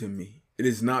this to me. It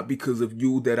is not because of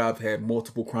you that I've had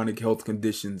multiple chronic health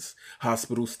conditions,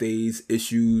 hospital stays,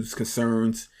 issues,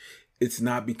 concerns. It's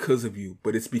not because of you,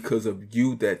 but it's because of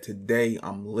you that today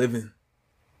I'm living.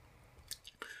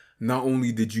 Not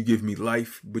only did you give me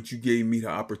life, but you gave me the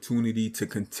opportunity to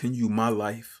continue my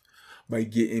life by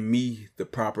getting me the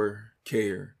proper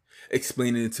care,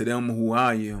 explaining to them who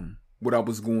I am, what I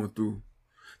was going through,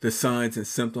 the signs and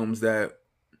symptoms that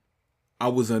I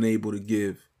was unable to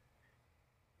give,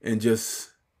 and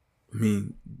just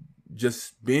being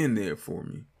there for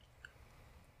me.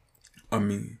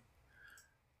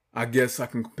 I guess I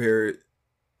can compare it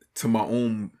to my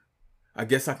own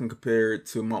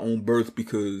birth,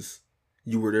 because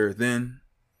you were there then.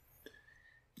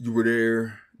 You were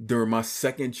there during my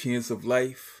second chance of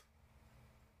life,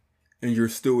 and you're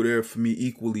still there for me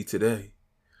equally today.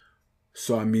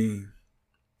 So I'm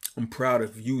proud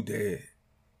of you, Dad.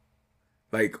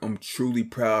 Like, I'm truly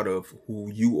proud of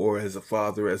who you are as a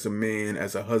father, as a man,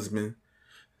 as a husband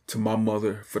to my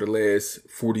mother for the last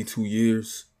 42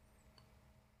 years.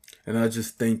 And I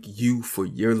just thank you for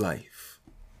your life.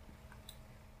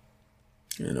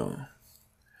 You know,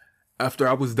 after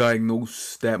I was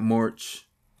diagnosed that March,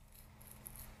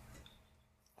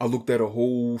 I looked at a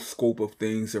whole scope of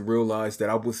things and realized that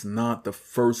I was not the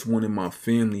first one in my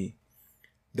family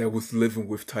that was living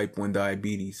with type 1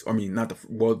 diabetes.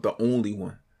 The only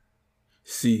one.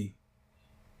 See,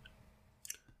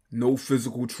 no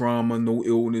physical trauma, no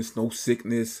illness, no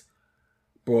sickness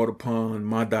brought upon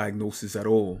my diagnosis at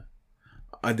all.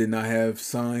 I did not have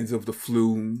signs of the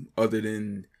flu other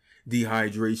than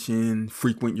dehydration,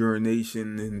 frequent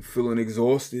urination, and feeling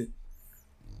exhausted.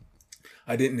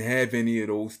 I didn't have any of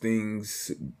those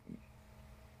things,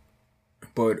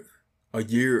 but a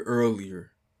year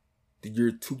earlier, the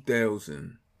year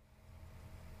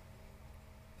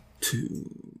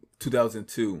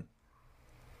 2002,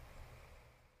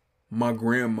 my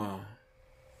grandma,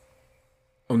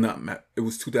 it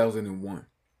was 2001.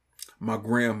 My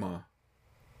grandma,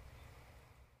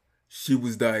 she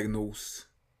was diagnosed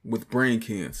with brain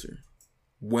cancer,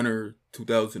 winter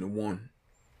 2001.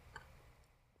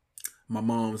 My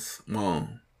mom's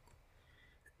mom.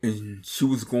 And she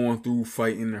was going through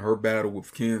fighting her battle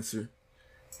with cancer.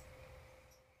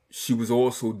 She was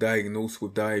also diagnosed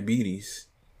with diabetes.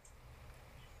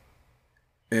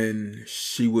 And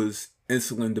she was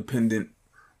insulin dependent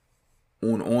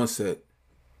on onset.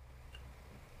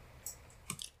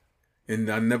 And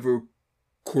I never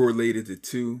correlated the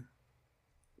two.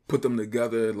 Put them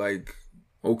together like,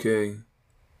 okay,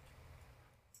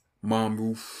 Mom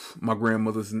Ruth, my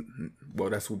grandmother's, well,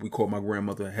 that's what we call my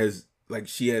grandmother,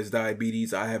 she has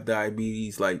diabetes, I have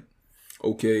diabetes, like,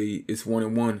 okay, it's 1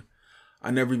 and 1.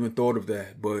 I never even thought of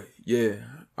that, but yeah,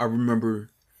 I remember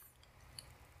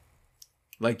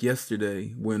like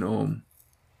yesterday when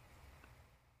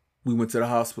we went to the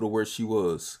hospital where she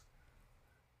was,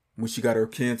 when she got her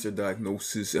cancer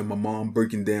diagnosis, and my mom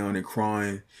breaking down and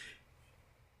crying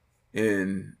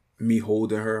and me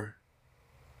holding her.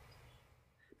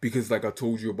 Because like I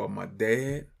told you about my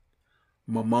dad,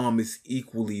 my mom is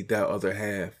equally that other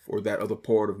half, or that other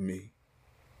part of me.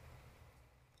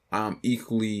 I'm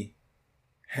equally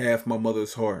half my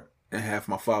mother's heart and half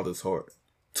my father's heart.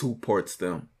 2 parts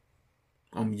them.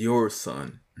 I'm your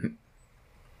son.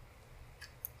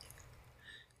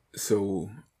 So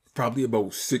probably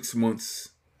about 6 months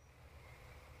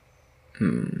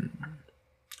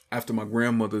after my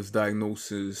grandmother's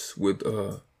diagnosis with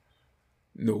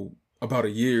about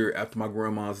a year after my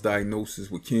grandma's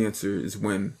diagnosis with cancer is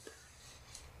when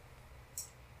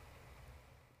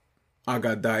I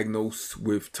got diagnosed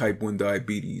with type 1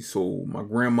 diabetes. So my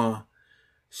grandma,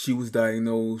 she was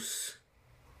diagnosed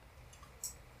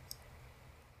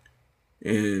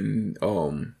in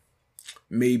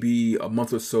maybe a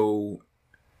month or so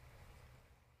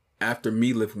after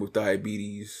me living with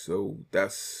diabetes. So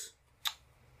that's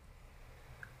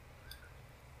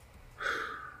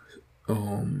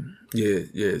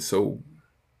so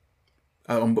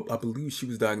I believe she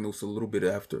was diagnosed a little bit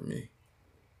after me,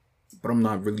 but I'm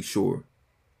not really sure.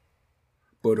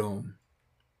 But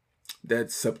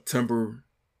that September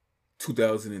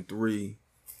 2003,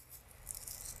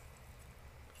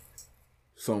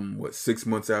 6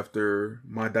 months after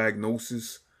my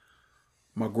diagnosis,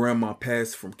 my grandma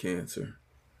passed from cancer.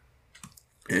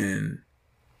 And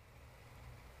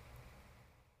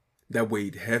that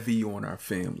weighed heavy on our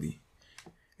family.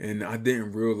 And I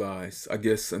didn't realize, I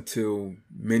guess until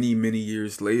many, many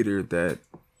years later, that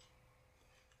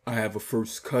I have a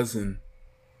first cousin,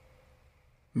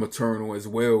 maternal as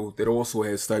well, that also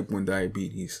has type 1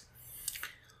 diabetes.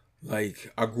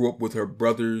 Like, I grew up with her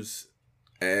brothers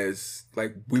as,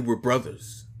 like, we were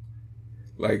brothers.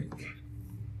 Like,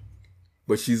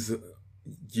 but she's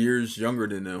years younger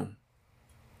than them.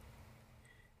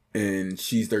 And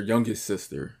she's their youngest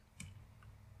sister.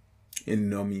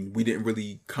 And I mean, we didn't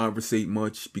really conversate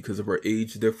much because of our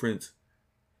age difference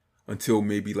until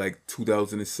maybe like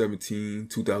 2017,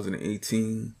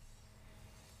 2018.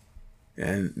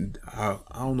 And I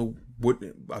don't know what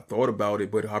I thought about it,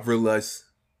 but I realized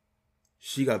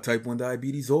she got type 1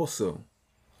 diabetes also.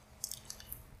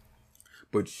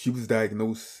 But she was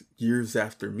diagnosed years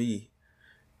after me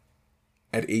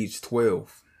at age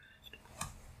 12.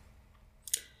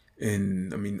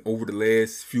 And I mean, over the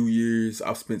last few years,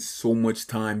 I've spent so much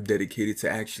time dedicated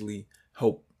to actually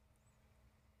help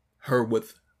her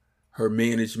with her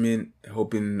management,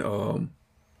 helping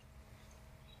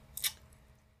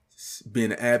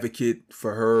being an advocate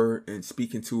for her and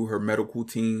speaking to her medical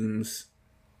teams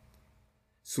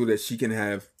so that she can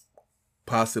have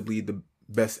possibly the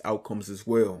best outcomes as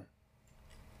well.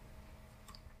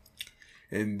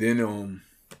 And then I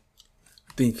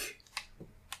think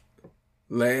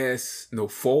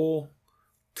fall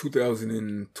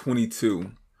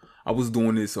 2022, I was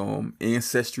doing this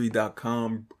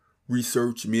ancestry.com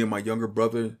research, me and my younger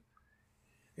brother,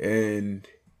 and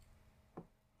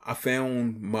I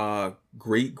found my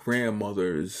great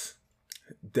grandmother's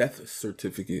death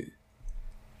certificate.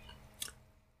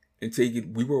 And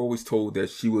we were always told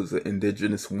that she was an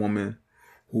indigenous woman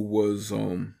who was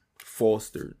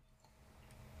fostered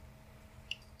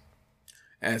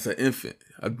as an infant.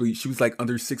 I believe she was like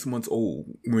under 6 months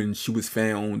old when she was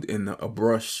found in a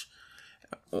brush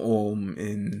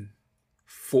in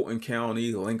Fulton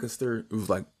County, Lancaster. It was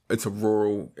like, it's a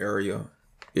rural area,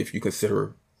 if you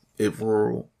consider it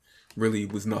rural. Really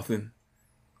was nothing.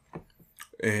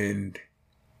 And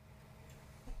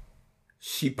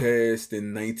she passed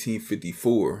in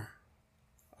 1954.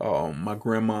 My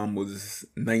grandmom was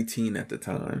 19 at the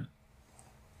time.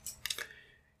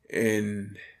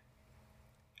 And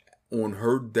on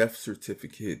her death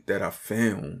certificate that I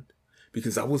found,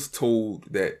 because I was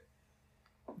told that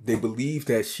they believed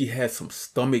that she had some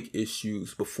stomach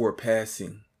issues before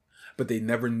passing, but they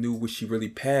never knew what she really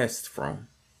passed from.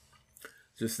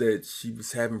 Just that she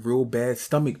was having real bad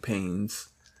stomach pains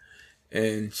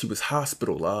and she was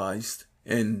hospitalized.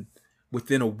 And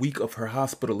within a week of her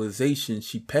hospitalization,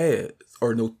 she passed.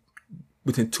 Or no,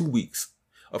 within 2 weeks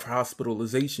of her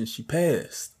hospitalization, she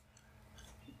passed.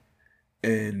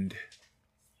 And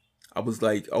I was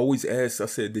like, I always asked, I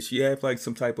said, did she have like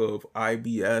some type of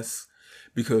IBS?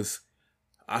 Because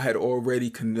I had already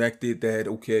connected that,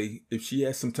 okay, if she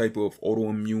has some type of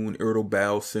autoimmune irritable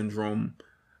bowel syndrome,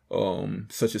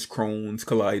 such as Crohn's,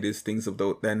 colitis, things of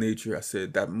that nature, I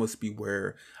said, that must be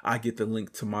where I get the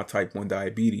link to my type 1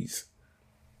 diabetes.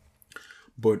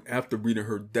 But after reading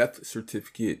her death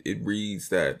certificate, it reads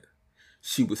that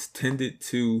she was tended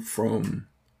to from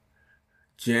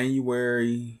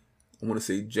January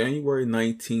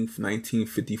 19th,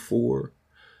 1954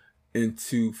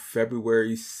 into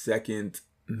February 2nd,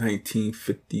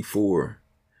 1954.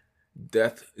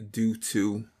 Death due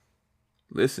to,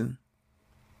 listen,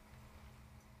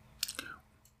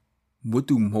 what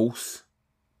do most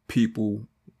people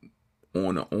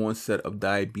on the onset of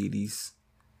diabetes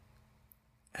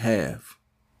have?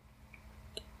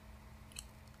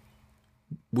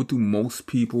 What do most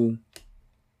people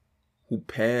who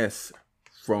pass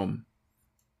from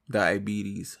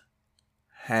diabetes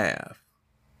have?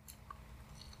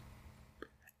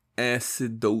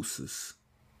 Acidosis.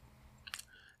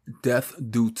 Death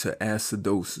due to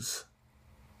acidosis.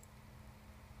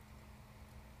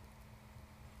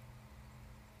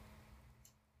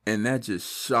 And that just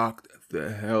shocked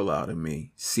the hell out of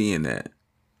me, seeing that.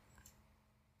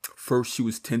 First, she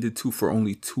was tended to for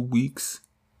only 2 weeks.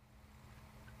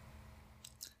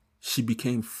 She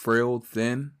became frail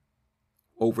then,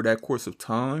 over that course of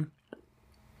time.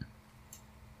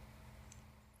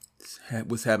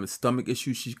 Was having stomach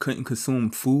issues. She couldn't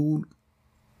consume food.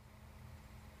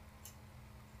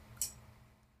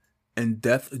 And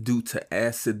death due to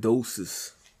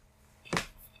acidosis.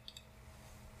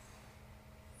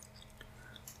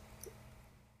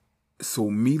 So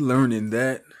me learning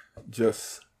that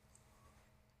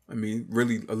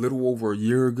really a little over a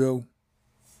year ago,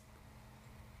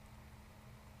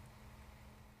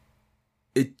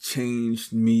 it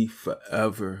changed me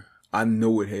forever. I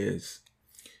know it has.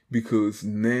 Because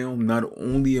now not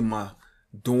only am I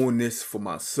doing this for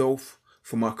myself,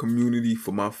 for my community,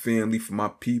 for my family, for my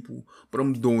people, but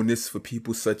I'm doing this for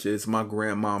people such as my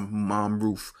grandma, Mom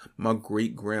Ruth, my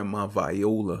great grandma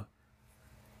Viola,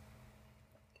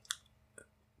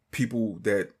 people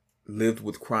that lived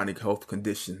with chronic health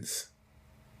conditions,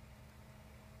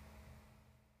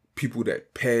 people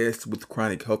that passed with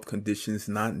chronic health conditions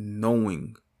not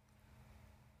knowing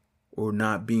or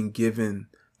not being given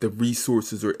the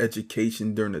resources or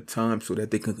education during the time so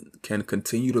that they can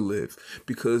continue to live,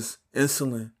 because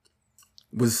insulin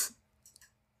was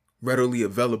readily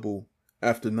available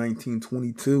after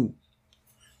 1922.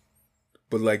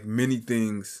 But like many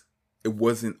things, it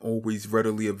wasn't always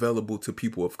readily available to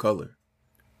people of color.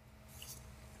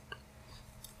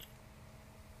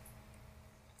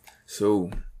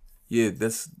 So, yeah,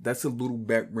 that's a little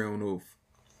background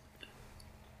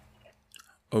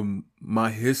of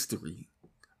my history,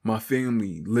 my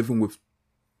family living with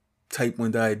type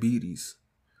 1 diabetes.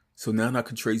 So now I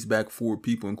can trace back 4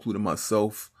 people, including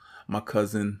myself, my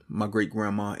cousin, my great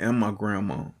grandma, and my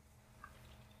grandma.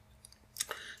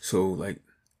 So like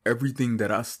everything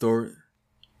that I start,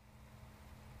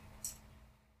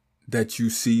 that you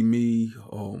see me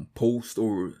post,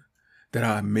 or that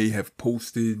I may have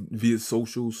posted via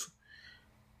socials,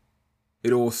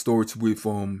 it all starts with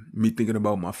me thinking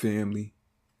about my family,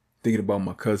 thinking about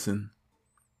my cousin.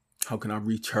 How can I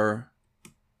reach her?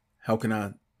 How can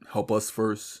I help us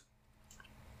first?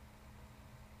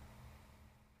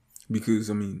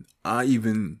 Because,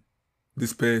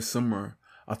 this past summer,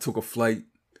 I took a flight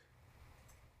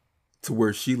to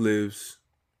where she lives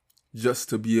just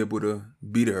to be able to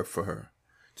be there for her.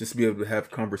 Just to be able to have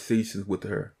conversations with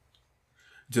her.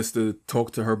 Just to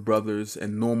talk to her brothers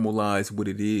and normalize what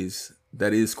it is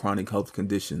that is chronic health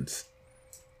conditions.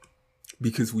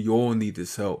 Because we all need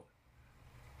this help.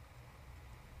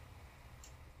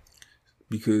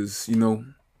 Because,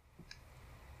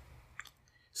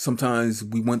 sometimes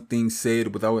we want things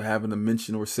said without having to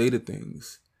mention or say the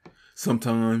things.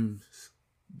 Sometimes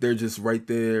they're just right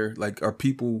there, like our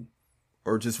people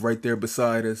are just right there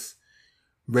beside us,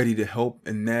 ready to help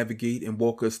and navigate and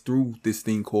walk us through this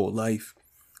thing called life.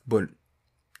 But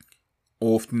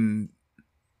often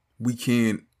we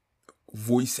can't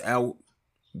voice out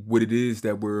what it is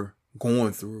that we're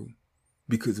going through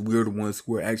because we're the ones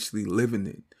who are actually living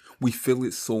it. We feel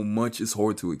it so much, it's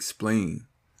hard to explain.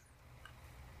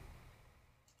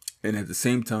 And at the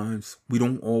same time, we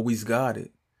don't always got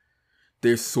it.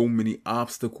 There's so many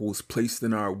obstacles placed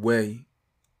in our way.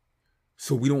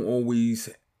 So we don't always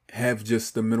have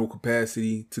just the mental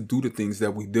capacity to do the things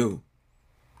that we do.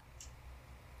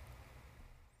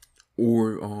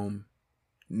 Or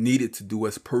needed to do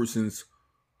as persons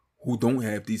who don't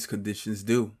have these conditions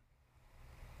do.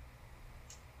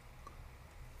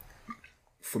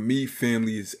 For me,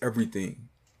 family is everything.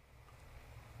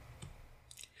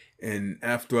 And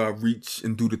after I reach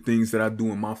and do the things that I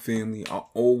do in my family, I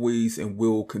always and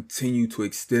will continue to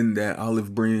extend that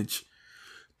olive branch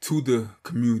to the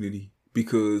community,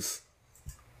 because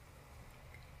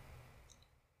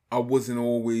I wasn't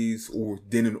always, or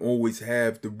didn't always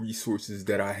have, the resources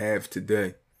that I have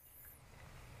today.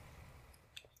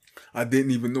 I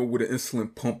didn't even know what an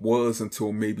insulin pump was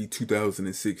until maybe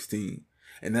 2016.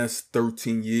 And that's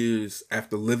 13 years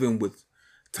after living with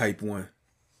type 1.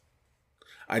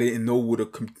 I didn't know what a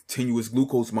continuous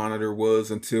glucose monitor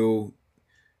was until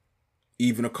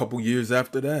even a couple years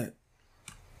after that.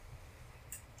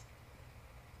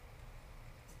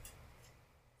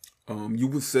 You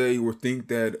would say or think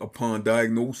that upon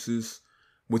diagnosis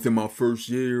within my first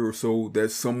year or so,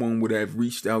 that someone would have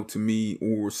reached out to me,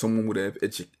 or someone would have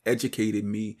educated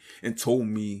me and told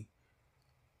me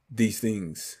these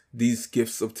things, these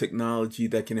gifts of technology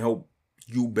that can help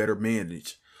you better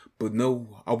manage. But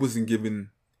no, I wasn't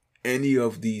given any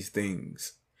of these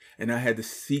things. And I had to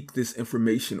seek this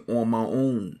information on my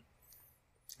own.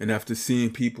 And after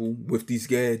seeing people with these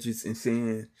gadgets and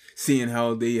seeing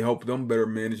how they help them better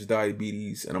manage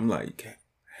diabetes, and I'm like,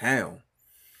 how?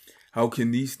 How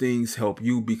can these things help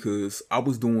you? Because I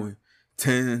was doing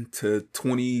 10 to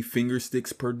 20 finger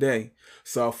sticks per day.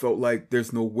 So I felt like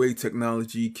there's no way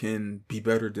technology can be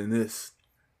better than this.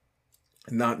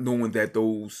 Not knowing that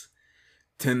those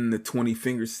 10 to 20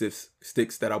 finger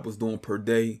sticks that I was doing per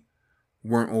day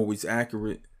weren't always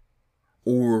accurate.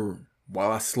 Or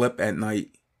while I slept at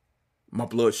night, my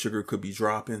blood sugar could be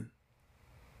dropping.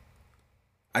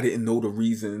 I didn't know the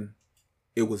reason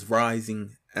it was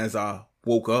rising as I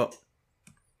woke up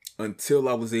until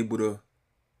I was able to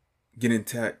get in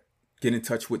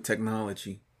touch with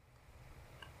technology.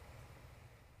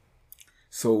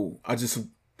 So I just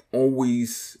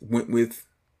always went with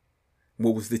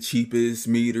what was the cheapest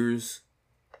meters,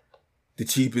 the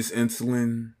cheapest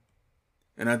insulin.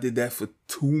 And I did that for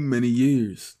too many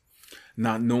years,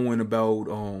 not knowing about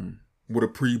what a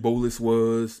pre-bolus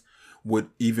was, what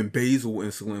even basal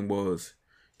insulin was.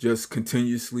 Just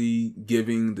continuously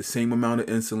giving the same amount of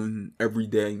insulin every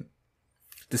day,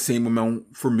 the same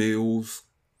amount for meals.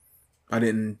 I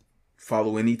didn't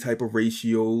follow any type of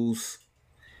ratios.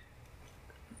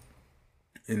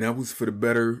 And that was for the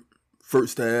better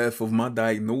first half of my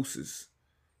diagnosis.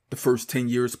 The first 10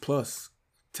 years plus,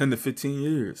 10 to 15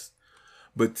 years.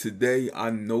 But today I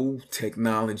know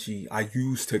technology. I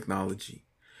use technology.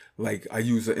 Like I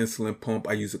use an insulin pump.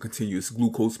 I use a continuous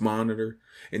glucose monitor.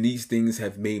 And these things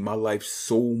have made my life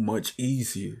so much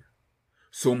easier.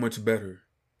 So much better.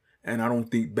 And I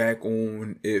don't think back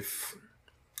on if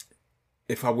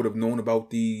I would have known about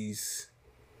these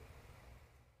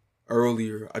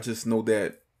earlier. I just know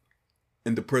that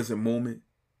in the present moment,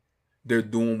 they're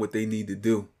doing what they need to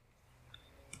do.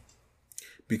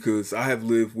 Because I have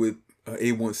lived with an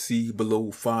A1C below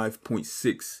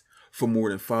 5.6 for more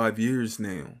than 5 years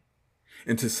now.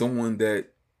 And to someone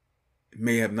that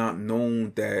may have not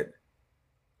known that,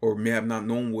 or may have not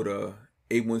known what a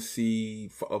A1C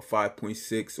of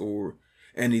 5.6 or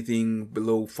anything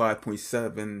below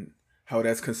 5.7, how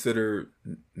that's considered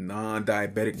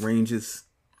non-diabetic ranges.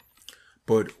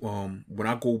 But when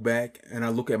I go back and I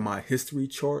look at my history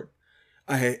chart,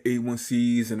 I had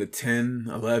A1Cs in the 10,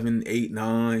 11, 8,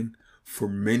 9 for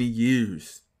many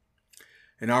years.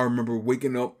 And I remember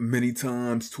waking up many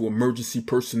times to emergency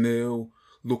personnel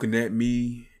looking at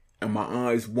me and my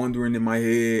eyes wandering in my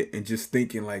head and just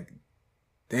thinking like,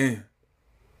 damn,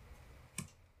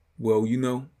 well,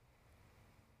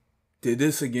 did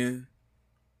this again.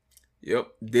 Yep,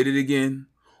 did it again.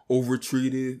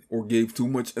 Overtreated or gave too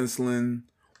much insulin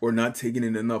or not taking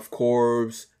in enough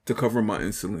carbs to cover my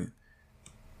insulin.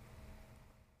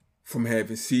 From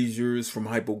having seizures, from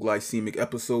hypoglycemic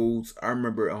episodes. I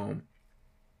remember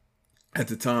at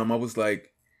the time I was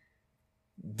like,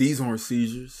 these aren't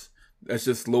seizures. That's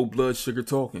just low blood sugar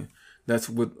talking. That's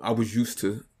what I was used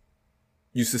to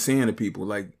saying to people.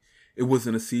 Like, it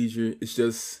wasn't a seizure. It's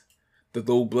just the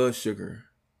low blood sugar.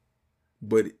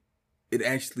 But it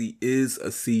actually is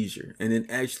a seizure. And it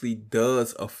actually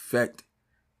does affect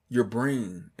your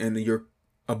brain and your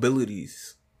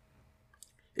abilities.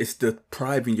 It's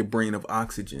depriving your brain of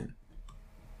oxygen.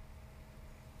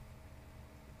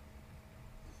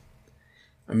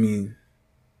 I mean,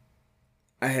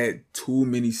 I had too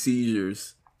many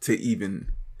seizures to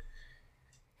even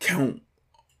count.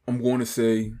 I'm going to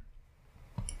say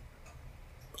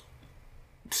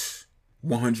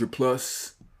 100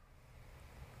 plus.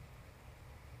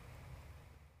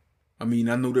 I mean,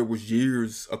 I know there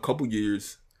was a couple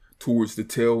years towards the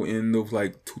tail end of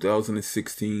like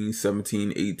 2016,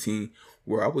 17, 18,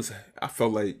 where I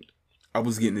felt like I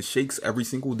was getting the shakes every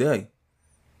single day.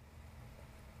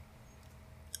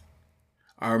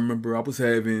 I remember I was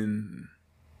having,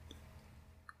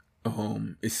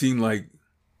 it seemed like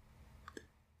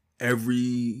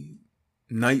every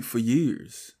night for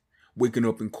years, waking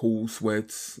up in cold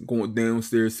sweats, going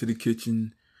downstairs to the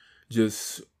kitchen,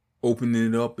 just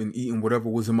opening it up and eating whatever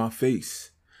was in my face,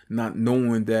 not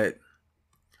knowing that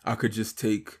I could just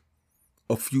take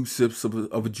a few sips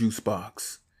of a juice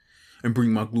box and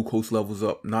bring my glucose levels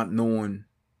up, not knowing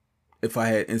if I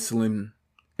had an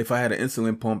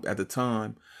insulin pump at the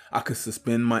time, I could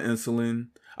suspend my insulin,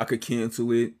 I could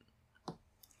cancel it,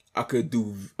 I could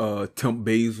do temp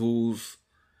basals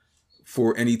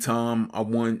for any time I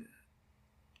want.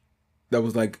 That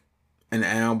was like an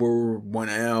hour, 1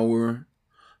 hour,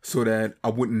 so that I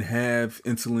wouldn't have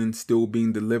insulin still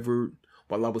being delivered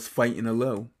while I was fighting a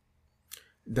low.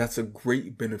 That's a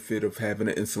great benefit of having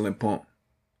an insulin pump.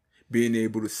 Being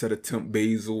able to set a temp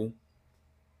basal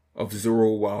of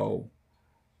 0 while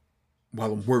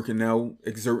I'm working out,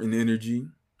 exerting energy,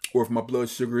 or if my blood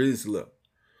sugar is low,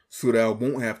 so that I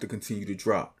won't have to continue to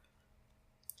drop.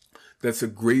 That's a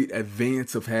great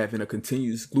advance of having a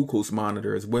continuous glucose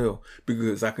monitor as well,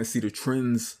 because I can see the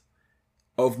trends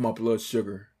of my blood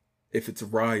sugar. If it's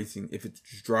rising, if it's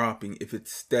dropping, if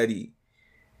it's steady.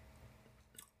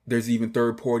 There's even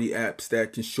third-party apps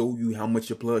that can show you how much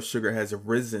your blood sugar has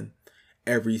risen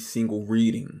every single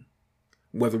reading.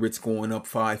 Whether it's going up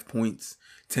 5 points,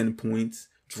 10 points,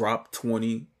 drop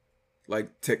 20.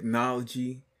 Like,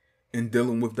 technology and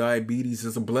dealing with diabetes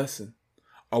is a blessing.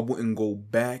 I wouldn't go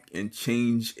back and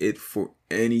change it for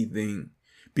anything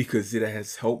because it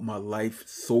has helped my life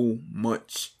so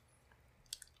much.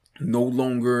 No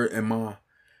longer am I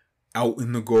out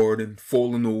in the garden,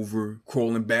 falling over,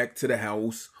 crawling back to the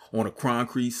house on a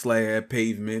concrete slab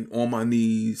pavement on my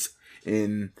knees,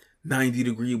 and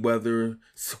 90-degree weather,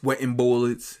 sweating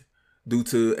bullets due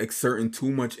to exerting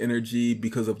too much energy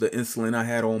because of the insulin I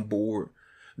had on board.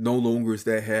 No longer is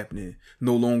that happening.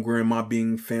 No longer am I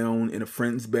being found in a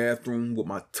friend's bathroom with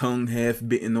my tongue half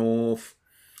bitten off,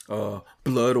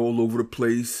 blood all over the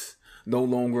place. No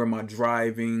longer am I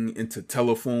driving into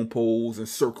telephone poles and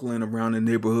circling around the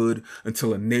neighborhood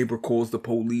until a neighbor calls the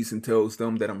police and tells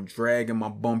them that I'm dragging my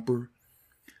bumper.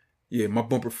 Yeah, my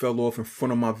bumper fell off in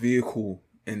front of my vehicle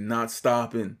and not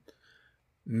stopping.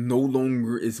 No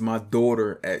longer is my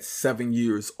daughter at 7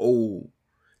 years old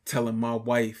telling my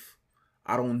wife,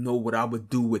 I don't know what I would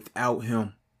do without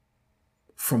him,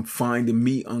 from finding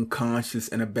me unconscious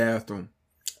in a bathroom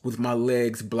with my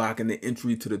legs blocking the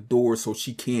entry to the door so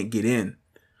she can't get in.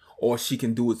 All she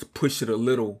can do is push it a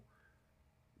little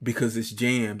because it's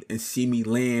jammed and see me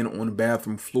laying on the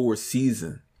bathroom floor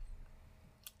seizing.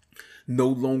 No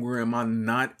longer am I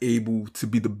not able to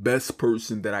be the best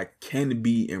person that I can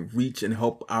be and reach and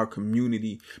help our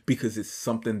community because it's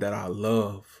something that I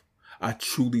love. I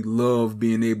truly love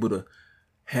being able to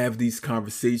have these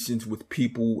conversations with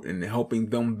people and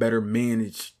helping them better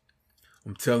manage.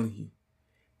 I'm telling you.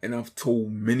 And I've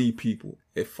told many people,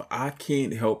 if I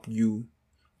can't help you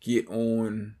get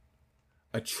on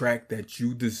a track that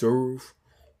you deserve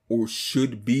or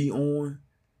should be on,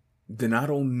 then I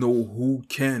don't know who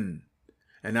can.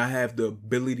 And I have the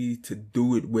ability to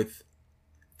do it with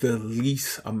the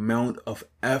least amount of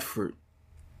effort.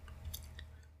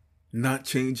 Not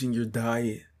changing your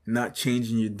diet, not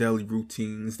changing your daily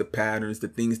routines, the patterns, the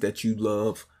things that you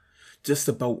love. Just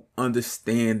about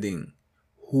understanding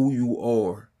who you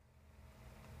are.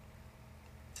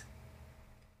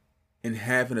 And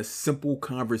having a simple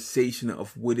conversation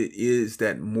of what it is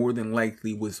that more than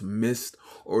likely was missed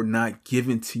or not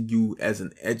given to you as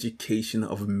an education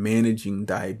of managing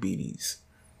diabetes.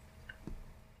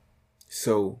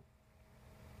 So,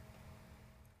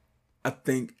 I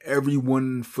thank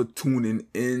everyone for tuning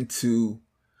into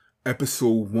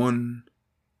episode 1,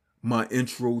 my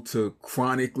intro to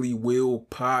Chronically Will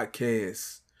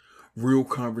podcast. Real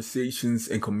conversations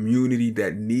and community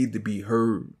that need to be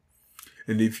heard.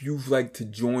 And if you'd like to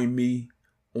join me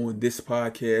on this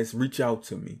podcast, reach out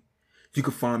to me. You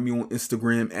can find me on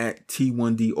Instagram at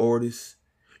T1DArtist.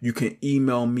 You can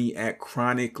email me at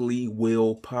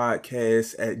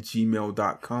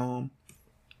chronicallywillpodcast@gmail.com.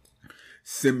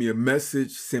 Send me a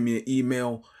message, send me an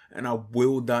email, and I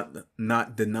will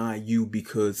not deny you,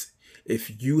 because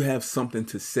if you have something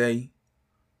to say,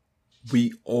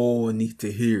 we all need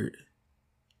to hear it.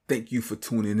 Thank you for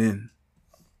tuning in.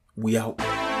 We out.